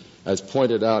is, as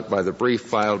pointed out by the brief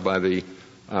filed by the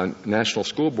National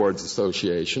School Boards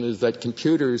Association, is that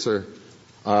computers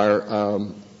are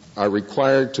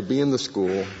required to be in the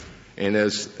school, and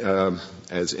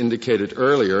as indicated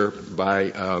earlier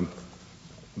by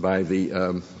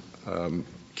the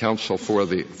counsel for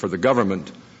the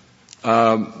government,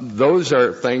 those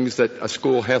are things that a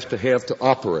school has to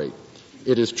operate.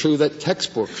 It is true that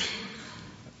textbooks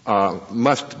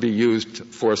must be used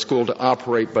for a school to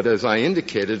operate, but as I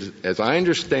indicated, as I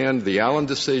understand the Allen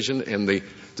decision and the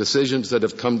decisions that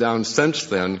have come down since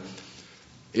then,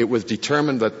 it was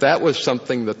determined that that was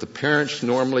something that the parents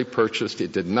normally purchased.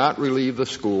 It did not relieve the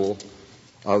school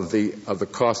of the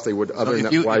cost they would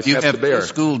otherwise have to bear. Two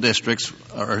school districts,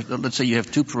 or let's say you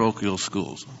have two parochial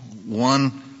schools.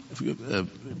 One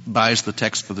buys the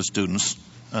text for the students.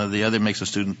 The other makes the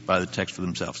student buy the text for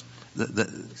themselves.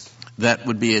 That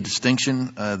would be a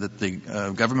distinction that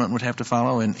the government would have to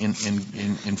follow in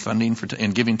funding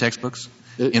in giving textbooks.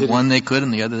 In one they could,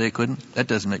 and the other they couldn't. That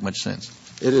doesn't make much sense.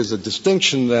 It is a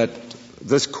distinction that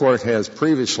this court has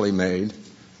previously made,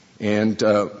 and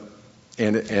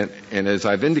as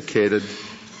I've indicated,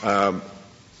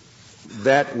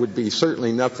 that would be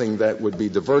certainly nothing that would be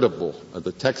divertible.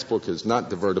 The textbook is not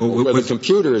divertible, but the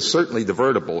computer is certainly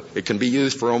divertible. It can be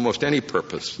used for almost any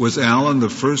purpose. Was Allen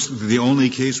the only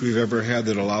case we've ever had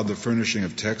that allowed the furnishing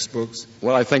of textbooks?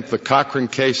 Well, I think the Cochran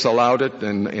case allowed it,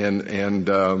 and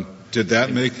did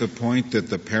that make the point that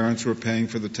the parents were paying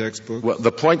for the textbooks? Well, the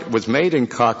point was made in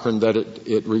Cochran that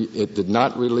it did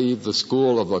not relieve the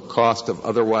school of the cost of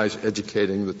otherwise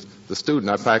educating the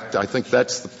student. In fact, I think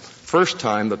that's the first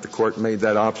time that the court made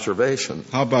that observation.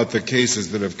 How about the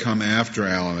cases that have come after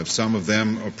Allen? Have some of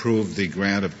them approved the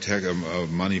grant of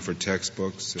money for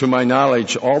textbooks? To my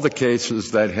knowledge, all the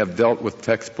cases that have dealt with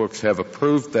textbooks have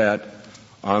approved that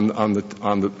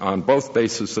on both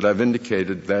bases that I've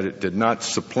indicated, that it did not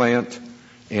supplant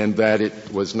and that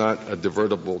it was not a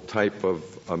divertible type of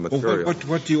material. Well,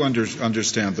 what do you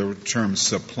understand the term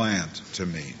supplant to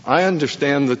mean? I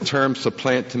understand the term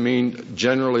supplant to mean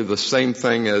generally the same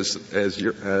thing as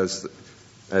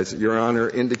Your Honor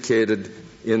indicated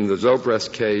in the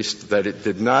Zobrist case, that it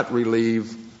did not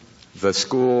relieve the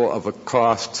school of a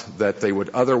cost that they would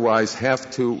otherwise have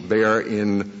to bear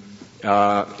in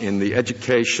the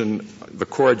education, the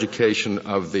core education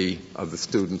of the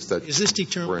students. That is this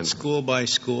determined school by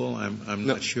school? I'm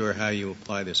not sure how you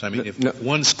apply this. I mean, if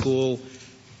one school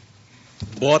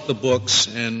bought the books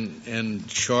and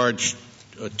charged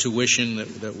a tuition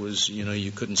that was,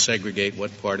 you couldn't segregate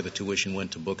what part of the tuition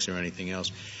went to books or anything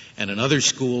else, and another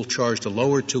school charged a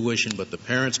lower tuition, but the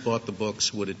parents bought the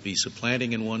books, would it be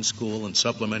supplanting in one school and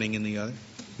supplementing in the other?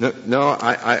 No,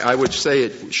 I would say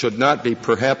it should not be.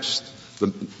 Perhaps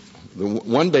the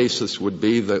one basis would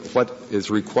be that what is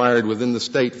required within the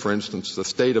state, for instance, the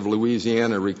state of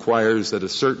Louisiana requires that a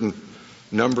certain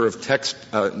number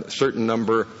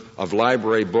of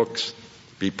library books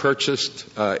be purchased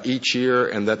each year,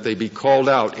 and that they be called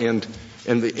out. And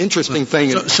the interesting thing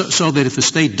is... So that if the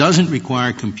state doesn't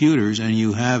require computers and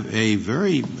you have a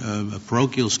very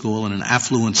parochial school in an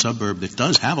affluent suburb that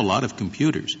does have a lot of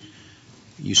computers,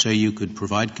 you say you could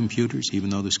provide computers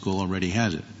even though the school already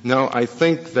has it? No, I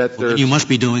think that you must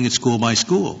be doing it school by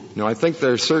school. No, I think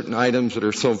there are certain items that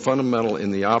are so fundamental in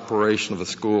the operation of a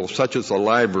school, such as a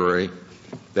library,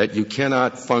 that you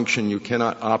cannot function, you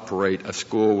cannot operate a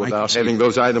school without having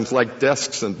those items like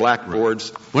desks and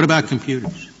blackboards. What about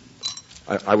computers?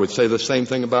 I would say the same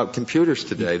thing about computers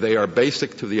today. They are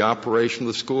basic to the operation of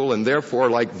the school, and therefore,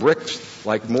 like bricks,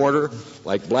 like mortar,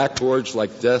 like blackboards,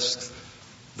 like desks,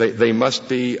 they must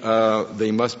be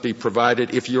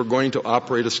provided if you're going to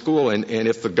operate a school. And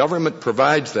if the government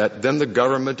provides that, then the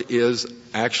government is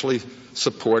actually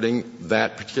supporting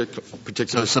that particular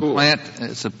school. So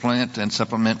supplant and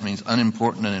supplement means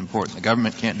unimportant and important. The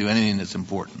government can't do anything that's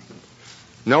important.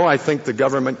 No, I think the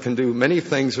government can do many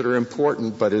things that are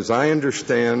important, but as I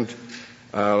understand,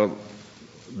 our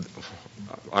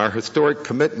historic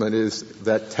commitment is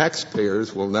that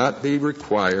taxpayers will not be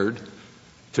required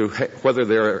to, whether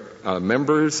they're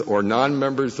members or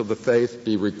non-members of the faith,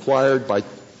 be required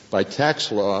by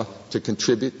tax law to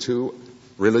contribute to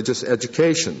religious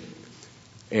education.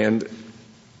 And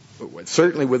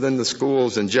certainly within the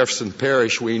schools in Jefferson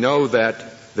Parish, we know that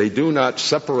they do not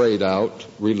separate out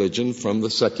religion from the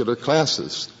secular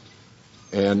classes.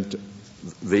 And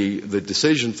the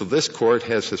decisions of this court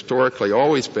has historically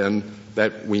always been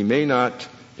that we may not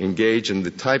engage in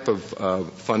the type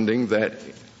of funding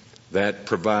that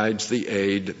provides the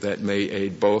aid that may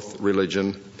aid both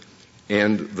religion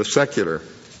and the secular.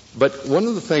 But one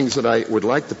of the things that I would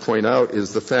like to point out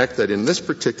is the fact that in this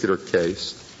particular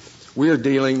case, we are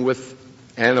dealing with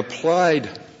an applied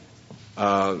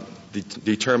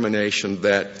determination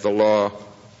that the law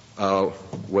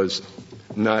was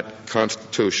not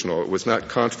constitutional. It was not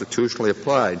constitutionally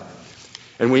applied.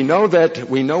 And we know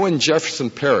in Jefferson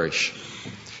Parish,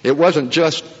 it wasn't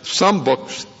just some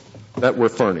books that were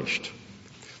furnished.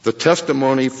 The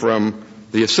testimony from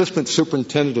the assistant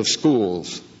superintendent of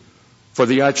schools for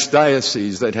the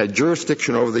archdiocese that had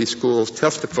jurisdiction over these schools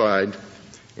testified,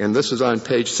 and this is on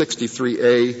page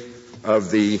 63A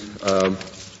of the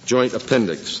joint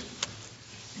appendix.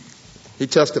 He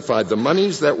testified, the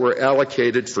monies that were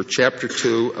allocated for Chapter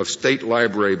 2 of state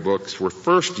library books were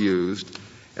first used,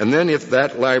 and then if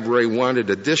that library wanted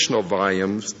additional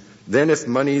volumes, then if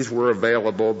monies were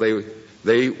available,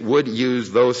 they would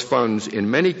use those funds. In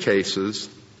many cases,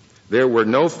 there were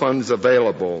no funds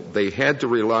available. They had to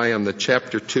rely on the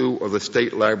Chapter 2 of the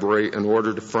state library in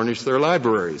order to furnish their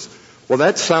libraries. Well,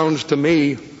 that sounds to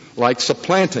me like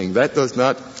supplanting. That does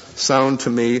not sound to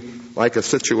me like a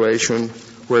situation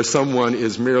where someone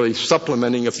is merely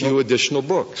supplementing a few additional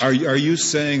books. Are you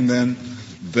saying then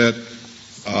that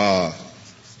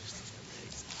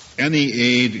any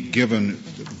aid given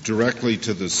directly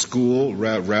to the school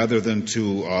rather than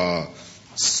to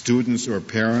students or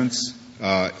parents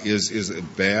is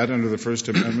bad under the First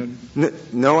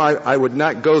Amendment? No, I would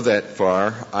not go that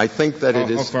far. I think that it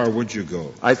is. How far would you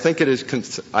go? I think it is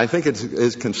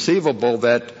conceivable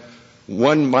that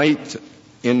one might,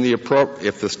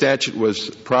 if the statute was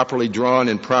properly drawn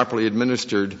and properly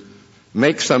administered,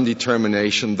 make some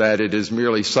determination that it is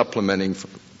merely supplementing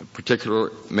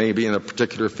maybe in a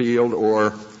particular field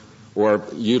or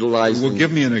utilizing. Well,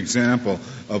 give me an example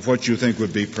of what you think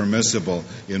would be permissible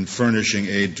in furnishing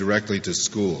aid directly to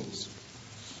schools.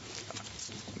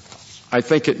 I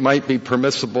think it might be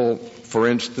permissible, for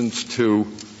instance, to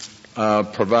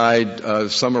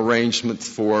provide some arrangements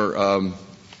for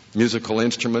musical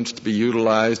instruments to be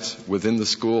utilized within the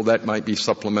school. That might be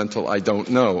supplemental. I don't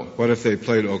know. What if they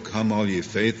played "O Come All Ye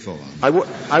Faithful"?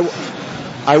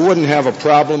 I wouldn't have a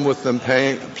problem with them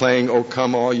playing "O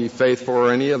Come All Ye Faithful"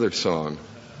 or any other song.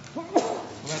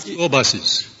 School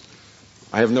buses.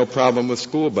 I have no problem with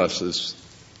school buses.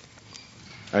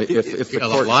 A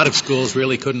lot of schools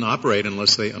really couldn't operate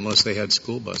unless they had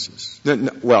school buses.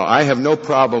 Well, I have no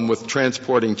problem with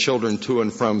transporting children to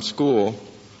and from school.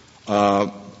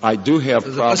 I do have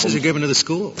problems. The buses are given to the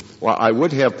school. Well, I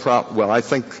would have I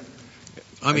think.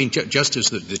 I mean, just as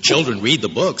the children read the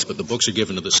books, but the books are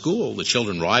given to the school. The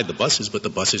children ride the buses, but the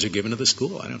buses are given to the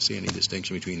school. I don't see any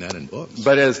distinction between that and books.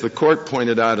 But as the court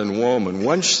pointed out in Woolman,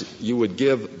 once you would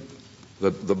give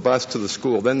the bus to the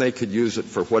school, then they could use it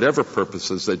for whatever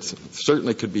purposes. It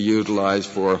certainly could be utilized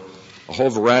for a whole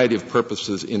variety of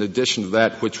purposes in addition to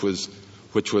that which was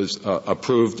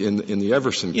approved in the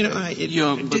Everson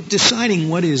case. Deciding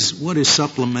what is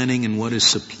supplementing and what is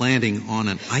supplanting on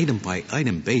an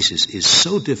item-by-item basis is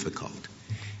so difficult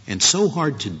and so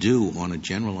hard to do on a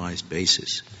generalized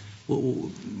basis.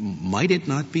 Well, might it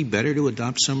not be better to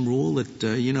adopt some rule that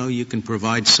you can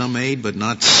provide some aid, but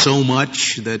not so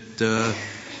much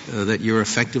that you're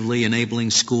effectively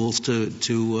enabling schools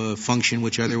to function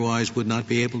which otherwise would not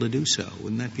be able to do so?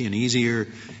 Wouldn't that be an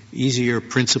easier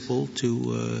principle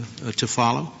to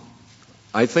follow?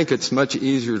 I think it's much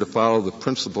easier to follow the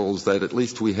principles that at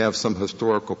least we have some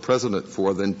historical precedent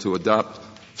for than to adopt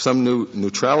some new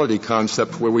neutrality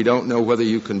concept where we don't know whether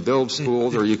you can build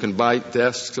schools or you can buy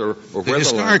desks or where the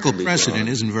historical precedent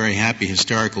isn't very happy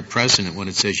historical precedent when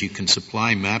it says you can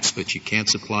supply maps but you can't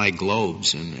supply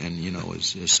globes and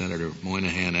as Senator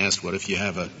Moynihan asked, what if you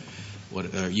have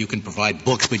you can provide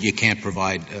books but you can't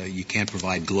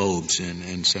provide globes,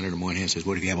 and Senator Moynihan says,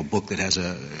 what if you have a book that has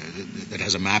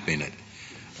a map in it?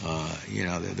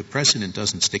 The precedent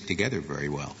doesn't stick together very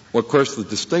well. Well, of course, the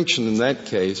distinction in that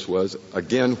case was,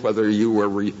 again, whether you were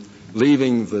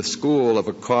relieving the school of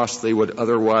a cost they would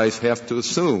otherwise have to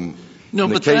assume. No,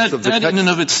 but that in and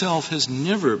of itself has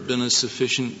never been a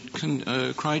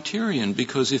sufficient criterion,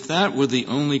 because if that were the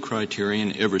only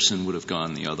criterion, Everson would have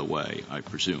gone the other way, I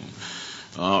presume.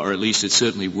 Or at least it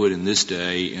certainly would in this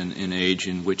day, in an age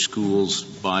in which schools,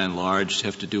 by and large,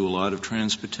 have to do a lot of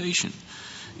transportation.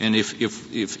 And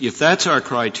if that's our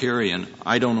criterion,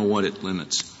 I don't know what it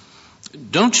limits.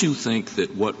 Don't you think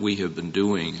that what we have been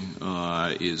doing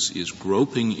is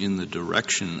groping in the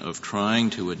direction of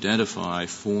trying to identify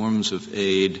forms of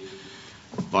aid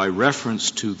by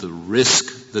reference to the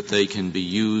risk that they can be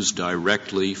used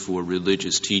directly for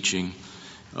religious teaching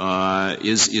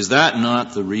Is that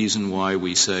not the reason why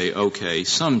we say, okay,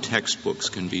 some textbooks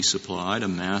can be supplied, a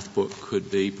math book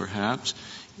could be perhaps?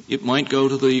 It might go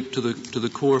to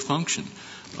the core function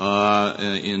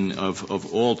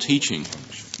of all teaching,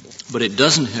 but it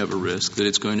doesn't have a risk that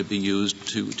it's going to be used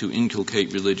to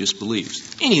inculcate religious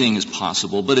beliefs. Anything is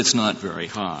possible, but it's not very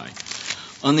high.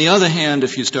 On the other hand,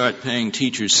 if you start paying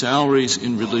teachers' salaries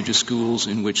in religious schools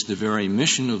in which the very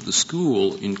mission of the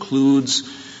school includes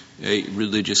a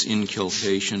religious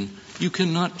inculcation, you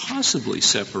cannot possibly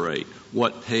separate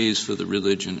what pays for the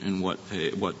religion and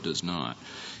what does not.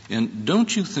 And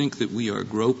don't you think that we are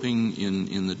groping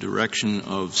in the direction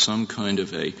of some kind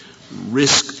of a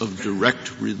risk of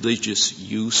direct religious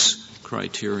use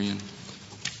criterion?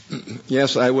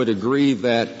 Yes, I would agree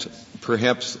that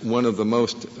perhaps one of the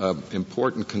most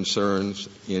important concerns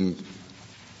in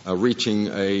reaching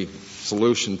a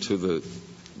solution to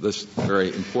this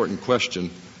very important question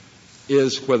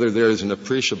is whether there is an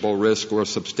appreciable risk or a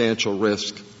substantial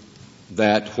risk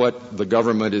that what the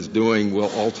government is doing will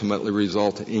ultimately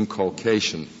result in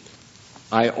inculcation.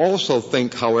 I also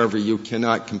think, however, you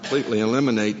cannot completely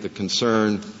eliminate the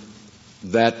concern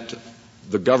that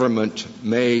the government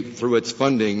may, through its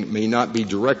funding, may not be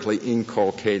directly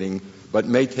inculcating, but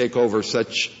may take over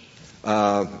such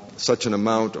an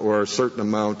amount or a certain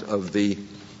amount of the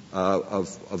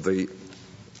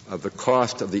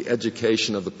cost of the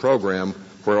education of the program,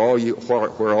 where all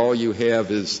you have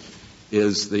is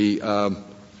the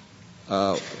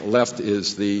left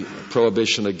is the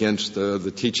prohibition against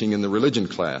the teaching in the religion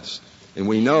class. And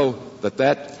we know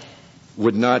that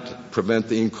would not prevent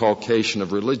the inculcation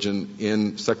of religion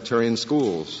in sectarian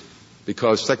schools,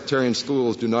 because sectarian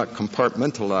schools do not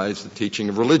compartmentalize the teaching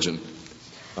of religion.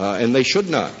 And they should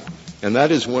not. And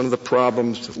that is one of the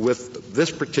problems with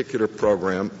this particular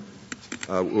program,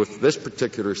 with this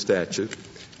particular statute,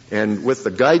 and with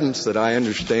the guidance that I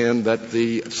understand that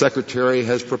the Secretary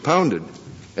has propounded.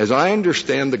 As I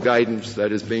understand the guidance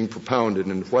that is being propounded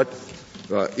and what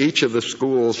each of the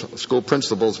school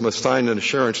principals must sign an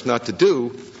assurance not to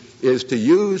do is to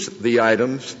use the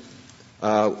items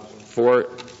for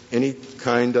any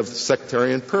kind of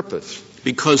sectarian purpose.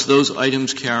 Because those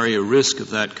items carry a risk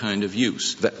of that kind of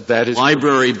use. That is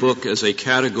Library book as a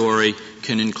category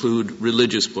can include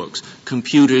religious books.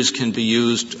 Computers can be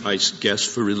used, I guess,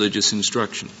 for religious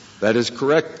instruction. That is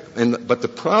correct. But the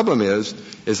problem is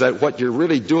that what you're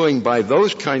really doing by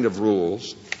those kind of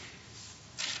rules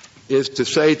is to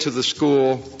say to the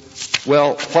school,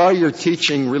 well, while you're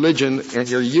teaching religion and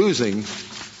you're using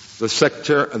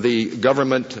the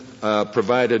government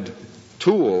provided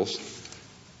tools,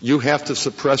 you have to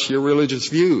suppress your religious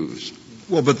views.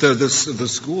 Well, but the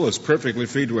school is perfectly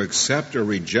free to accept or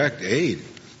reject aid.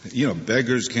 You know,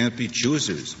 beggars can't be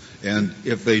choosers. And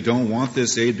if they don't want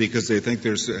this aid because they think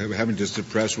they're having to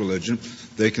suppress religion,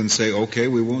 they can say, okay,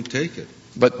 we won't take it.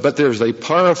 But there's a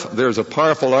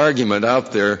powerful argument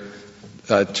out there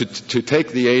to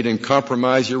take the aid and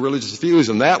compromise your religious views.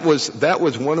 And that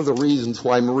was one of the reasons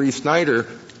why Marie Snyder,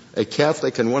 a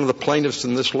Catholic and one of the plaintiffs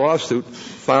in this lawsuit,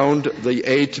 found the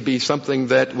aid to be something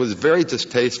that was very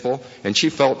distasteful, and she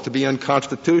felt to be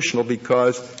unconstitutional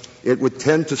because it would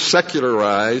tend to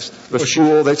secularize the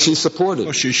school that she supported.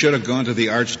 Well, she should have gone to the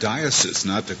archdiocese,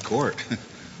 not to court.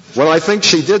 Well, I think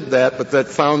she did that, but that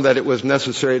found that it was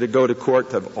necessary to go to court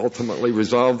to ultimately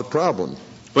resolve the problem.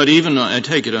 But even, I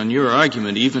take it on your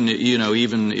argument, even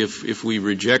if we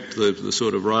reject the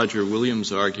sort of Roger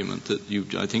Williams argument that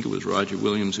I think it was Roger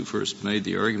Williams who first made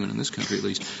the argument in this country at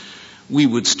least, we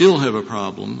would still have a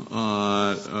problem,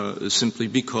 simply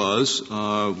because,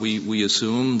 we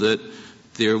assume that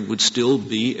there would still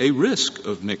be a risk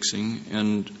of mixing,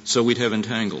 and so we'd have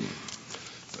entanglement.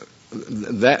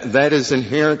 That is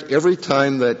inherent every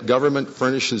time that government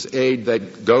furnishes aid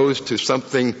that goes to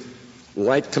something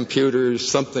like computers,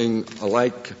 something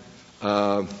like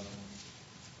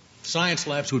science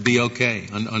labs would be okay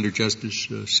under Justice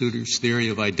Souter's theory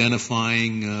of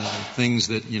identifying things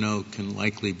that can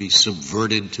likely be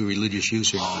subverted to religious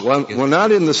use. Well,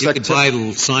 not in the you could buy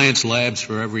science labs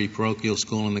for every parochial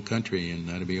school in the country, and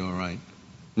that'd be all right.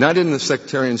 Not in the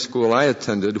sectarian school I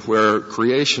attended, where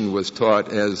creation was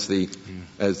taught as the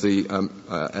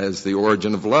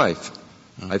origin of life.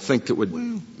 I think it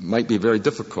might be very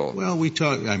difficult. Well,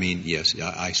 yes,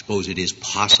 I suppose it is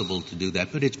possible to do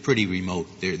that, but it's pretty remote.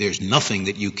 There's nothing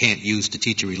that you can't use to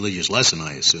teach a religious lesson,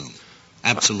 I assume.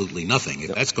 Absolutely nothing.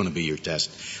 If that's going to be your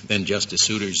test, then Justice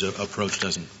Souter's approach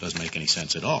doesn't make any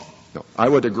sense at all. No, I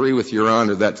would agree with Your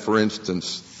Honor that, for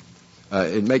instance,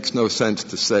 it makes no sense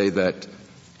to say that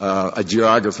a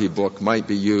geography book might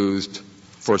be used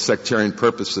for sectarian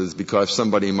purposes because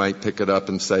somebody might pick it up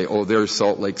and say, oh, there's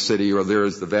Salt Lake City, or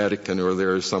there's the Vatican, or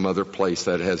there's some other place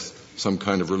that has some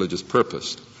kind of religious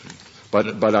purpose.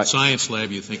 But science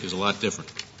lab, you think, is a lot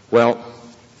different? Well,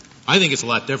 I think it's a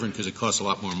lot different because it costs a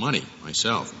lot more money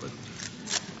myself. But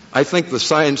I think the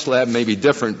science lab may be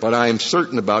different, but I am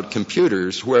certain about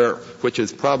computers, which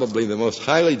is probably the most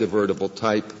highly divertible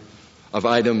type of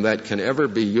item that can ever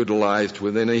be utilized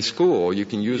within a school. You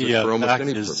can use it for almost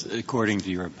any purpose. According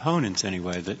to your opponents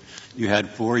anyway, that you had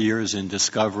 4 years in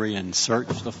discovery and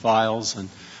searched the files and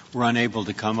were unable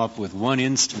to come up with one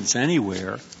instance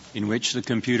anywhere in which the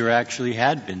computer actually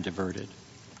had been diverted.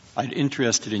 I'm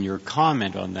interested in your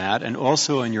comment on that, and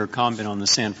also in your comment on the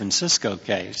San Francisco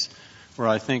case, where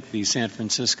I think the San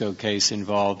Francisco case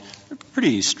involved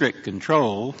pretty strict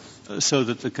control so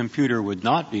that the computer would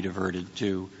not be diverted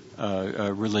to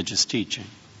religious teaching.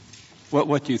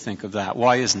 What do you think of that?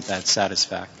 Why isn't that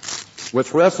satisfactory?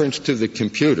 With reference to the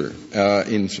computer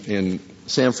in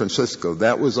San Francisco,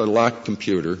 that was a locked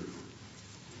computer,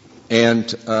 and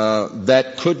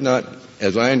that could not,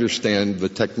 as I understand the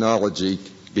technology,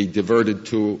 be diverted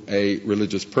to a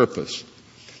religious purpose.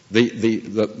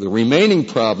 The remaining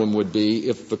problem would be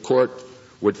if the court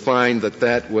would find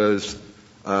that was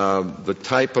the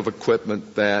type of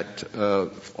equipment that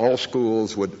all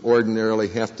schools would ordinarily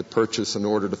have to purchase in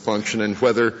order to function, and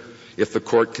whether, if the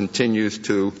court continues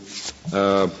to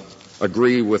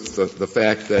agree with the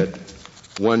fact that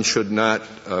one should not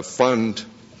fund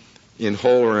in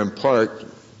whole or in part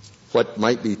what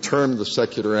might be termed the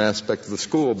secular aspect of the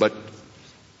school, but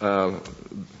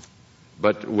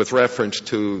with reference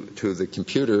to the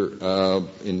computer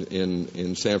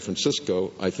in San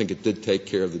Francisco, I think it did take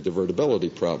care of the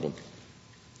divertibility problem.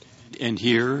 And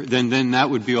here, then that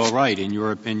would be all right. In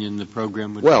your opinion, the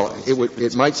program would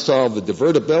it might solve the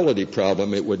divertibility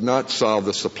problem. It would not solve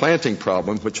the supplanting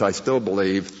problem, which I still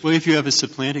believe. Well, if you have a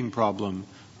supplanting problem,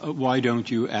 why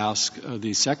don't you ask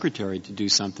the secretary to do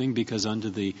something? Because under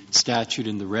the statute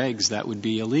and the regs, that would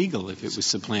be illegal if it was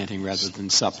supplanting rather than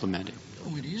supplementing.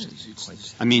 Oh, it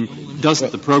is. I mean,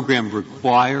 doesn't the program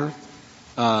require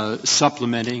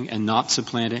supplementing and not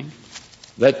supplanting?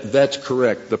 That's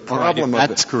correct. The problem if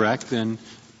that's correct, then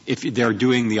if they're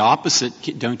doing the opposite,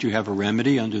 don't you have a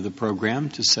remedy under the program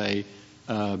to say,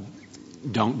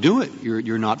 don't do it?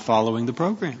 You're not following the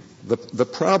program. The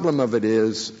problem of it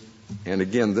is, and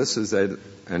again, this is an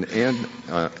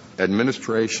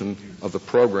administration of the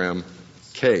program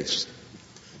case.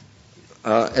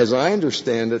 As I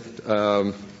understand it,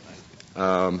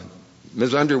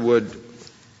 Ms. Underwood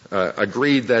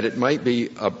agreed that it might be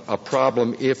a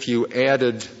problem if you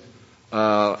added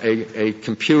a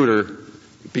computer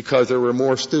because there were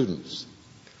more students.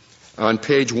 On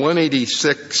page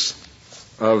 186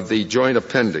 of the joint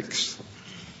appendix,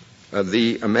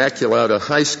 the Immaculata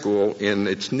High School, in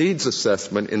its needs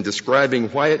assessment, in describing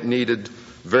why it needed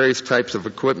various types of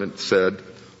equipment, said,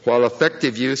 while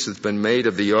effective use has been made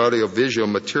of the audiovisual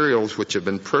materials which have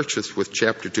been purchased with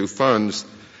Chapter 2 funds,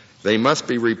 they must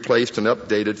be replaced and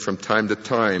updated from time to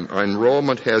time. Our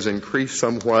enrollment has increased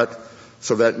somewhat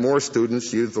so that more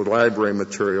students use the library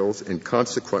materials, and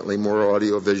consequently more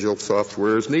audiovisual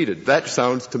software is needed. That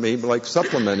sounds to me like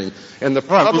supplementing. And the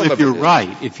problem if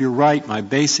you're right, my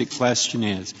basic question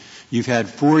is, you've had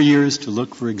 4 years to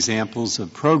look for examples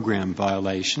of program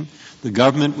violation. The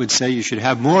government would say you should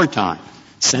have more time.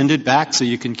 Send it back so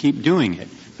you can keep doing it.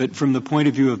 But from the point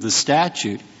of view of the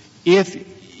statute,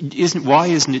 why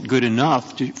isn't it good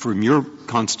enough from your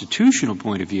constitutional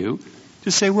point of view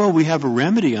to say, well, we have a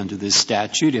remedy under this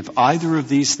statute if either of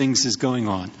these things is going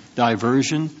on,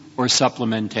 diversion or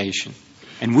supplementation?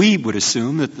 And we would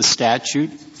assume that the statute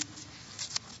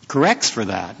corrects for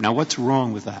that. Now, what's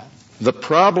wrong with that? The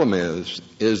problem is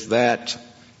that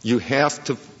you have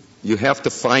to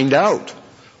find out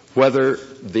whether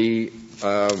the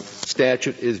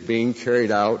statute is being carried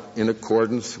out in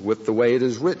accordance with the way it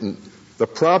is written. The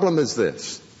problem is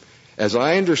this. As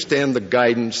I understand the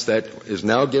guidance that is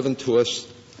now given to us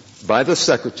by the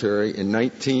Secretary in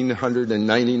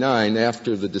 1999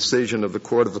 after the decision of the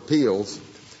Court of Appeals,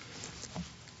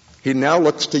 he now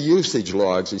looks to usage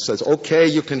logs. He says, okay,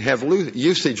 you can have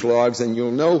usage logs and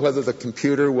you'll know whether the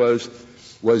computer was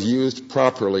used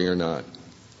properly or not.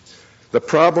 The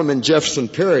problem in Jefferson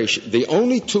Parish, the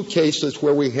only two cases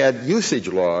where we had usage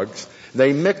logs,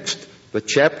 they mixed the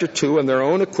Chapter 2 and their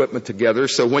own equipment together.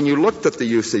 So when you looked at the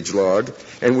usage log,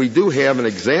 and we do have an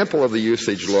example of the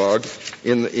usage log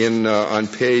on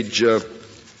page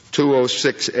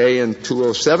 206A and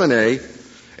 207A,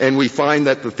 and we find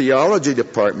that the theology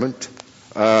department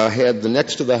had the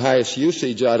next to the highest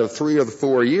usage out of 3 of the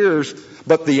 4 years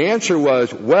But the answer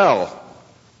was, well,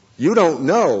 you don't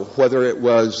know whether it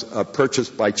was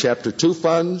purchased by Chapter 2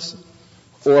 funds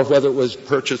or whether it was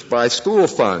purchased by school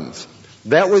funds.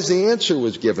 That was the answer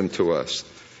was given to us.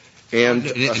 And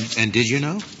did you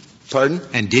know? Pardon?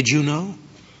 And did you know?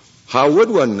 How would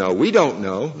one know? We don't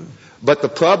know. But the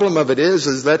problem of it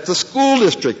is that the school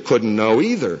district couldn't know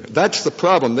either. That's the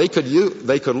problem. They could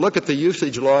look at the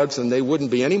usage logs and they wouldn't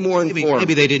be any more informed.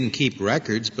 Maybe they didn't keep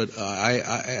records, but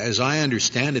as I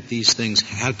understand it, these things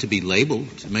had to be labeled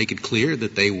to make it clear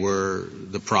that they were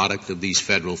the product of these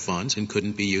federal funds and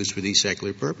couldn't be used for these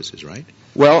secular purposes, right?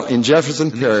 Well, in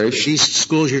Jefferson Parish, these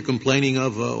schools you're complaining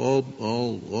of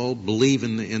all believe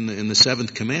in the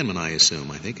seventh commandment. I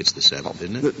assume. I think it's the seventh,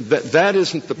 isn't it? That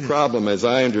isn't the problem, as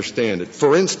I understand it.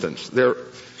 For instance, Mr.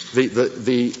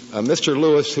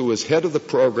 Lewis, who was head of the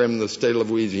program in the state of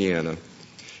Louisiana,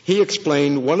 he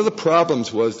explained one of the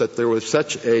problems was that there was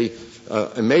such a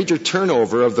major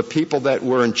turnover of the people that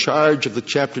were in charge of the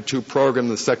Chapter 2 program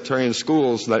in the sectarian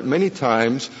schools that many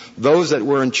times those that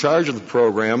were in charge of the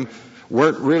program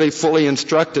weren't really fully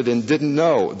instructed and didn't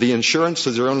know. The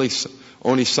insurances are only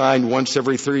signed once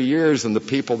every 3 years, and the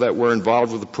people that were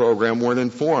involved with the program weren't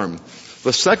informed.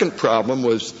 The second problem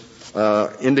was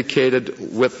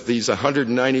indicated with these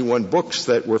 191 books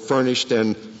that were furnished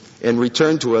and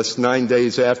returned to us 9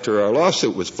 days after our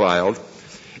lawsuit was filed.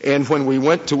 And when we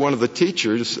went to one of the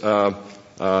teachers,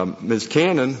 Ms.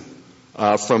 Cannon,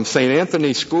 from St.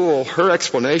 Anthony School, her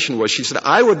explanation was, she said,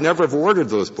 I would never have ordered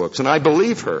those books, and I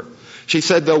believe her. She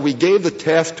said, though, we gave the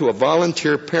task to a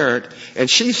volunteer parent, and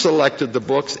she selected the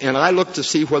books, and I looked to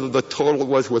see whether the total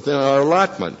was within our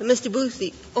allotment. But Mr.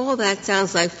 Boothby, all that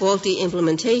sounds like faulty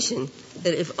implementation,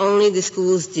 that if only the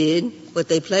schools did what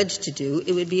they pledged to do,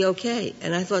 it would be okay.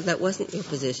 And I thought that wasn't your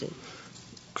position.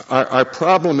 Our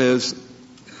problem is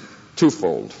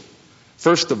twofold.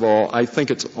 First of all, I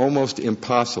think it's almost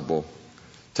impossible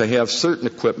to have certain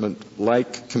equipment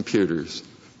like computers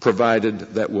provided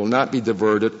that will not be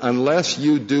diverted unless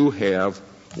you do have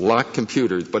locked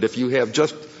computers. But if you have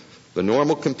just the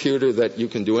normal computer that you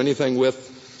can do anything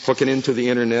with, hook it into the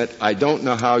Internet, I don't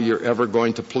know how you're ever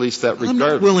going to police that regardless. I'm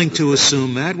not willing to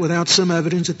assume that without some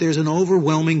evidence that there's an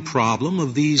overwhelming problem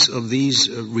of these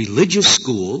religious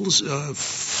schools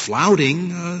flouting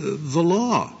the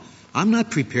law. I'm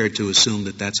not prepared to assume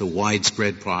that that's a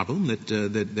widespread problem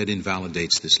that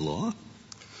invalidates this law.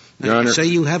 Your Honor, you say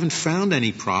you haven't found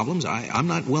any problems. I'm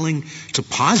not willing to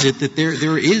posit that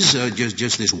there is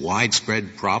just this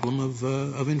widespread problem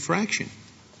of infraction.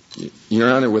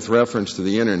 Your Honor, with reference to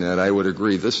the Internet, I would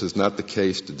agree this is not the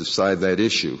case to decide that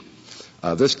issue.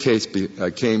 This case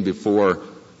came before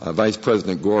Vice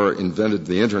President Gore invented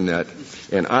the Internet,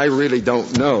 and I really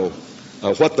don't know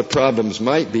what the problems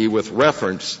might be with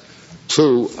reference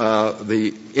to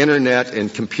the Internet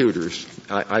and computers.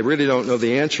 I really don't know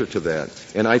the answer to that.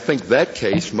 And I think that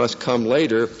case must come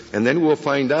later, and then we'll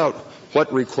find out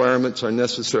what requirements are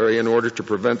necessary in order to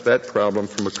prevent that problem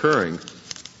from occurring.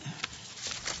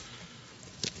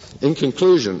 In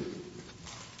conclusion,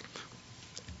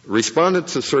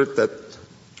 respondents assert that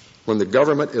when the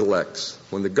government elects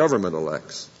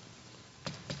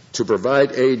to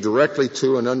provide aid directly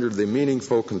to and under the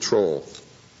meaningful control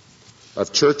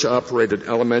of church-operated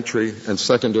elementary and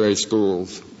secondary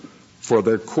schools for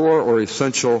their core or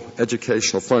essential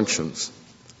educational functions,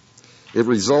 it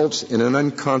results in an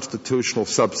unconstitutional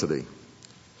subsidy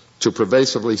to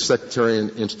pervasively sectarian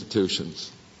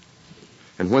institutions.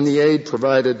 And when the aid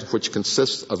provided, which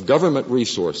consists of government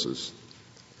resources,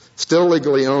 still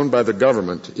legally owned by the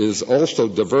government, is also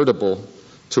divertible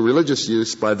to religious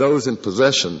use by those in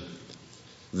possession,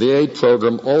 the aid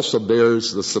program also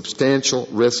bears the substantial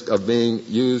risk of being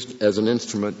used as an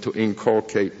instrument to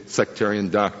inculcate sectarian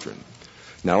doctrine.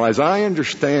 Now, as I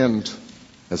understand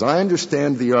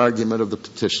the argument of the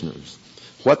petitioners,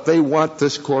 what they want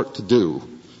this court to do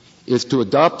is to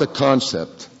adopt a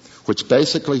concept which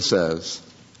basically says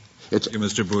it's... Thank you,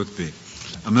 Mr. Boothby.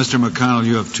 Mr. McConnell,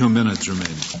 you have 2 minutes remaining.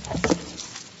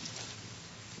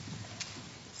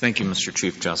 Thank you, Mr.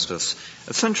 Chief Justice.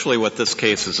 Essentially what this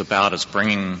case is about is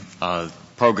bringing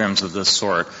programs of this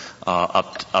sort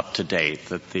up to date,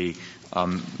 that the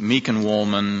Meek and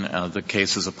Woolman, the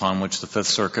cases upon which the Fifth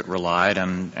Circuit relied,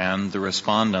 and the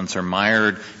respondents are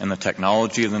mired in the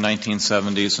technology of the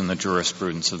 1970s and the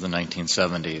jurisprudence of the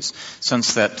 1970s.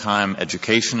 Since that time,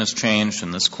 education has changed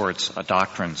and this Court's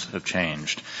doctrines have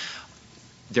changed.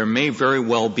 There may very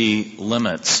well be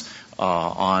limits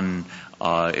on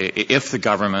if the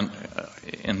government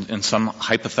in some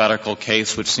hypothetical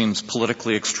case, which seems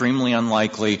politically extremely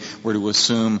unlikely, were to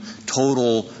assume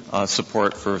total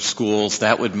support for schools,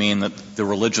 that would mean that the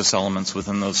religious elements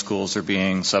within those schools are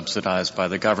being subsidized by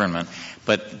the government.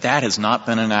 But that has not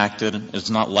been enacted. It's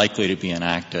not likely to be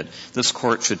enacted. This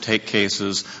Court should take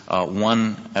cases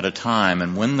one at a time.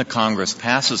 And when the Congress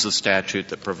passes a statute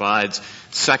that provides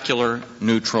secular,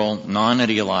 neutral,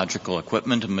 non-ideological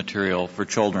equipment and material for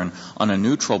children on a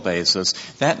neutral basis,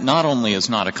 that not only is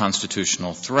not a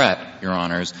constitutional threat, Your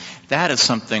Honors, that is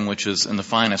something which is in the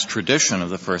finest tradition of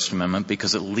the First Amendment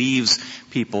because it leaves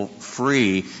people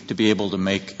free to be able to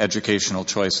make educational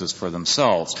choices for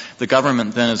themselves. The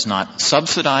government then is not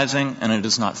subsidizing and it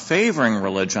is not favoring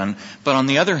religion, but on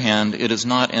the other hand, it is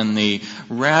not in the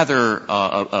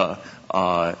rather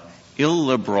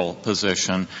illiberal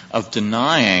position of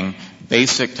denying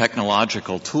basic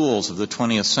technological tools of the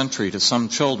 20th century to some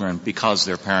children because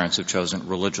their parents have chosen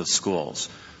religious schools.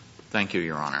 Thank you,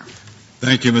 Your Honor.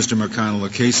 Thank you, Mr. McConnell.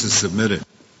 The case is submitted.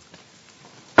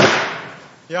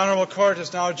 The Honorable Court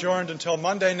is now adjourned until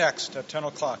Monday next at 10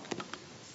 o'clock.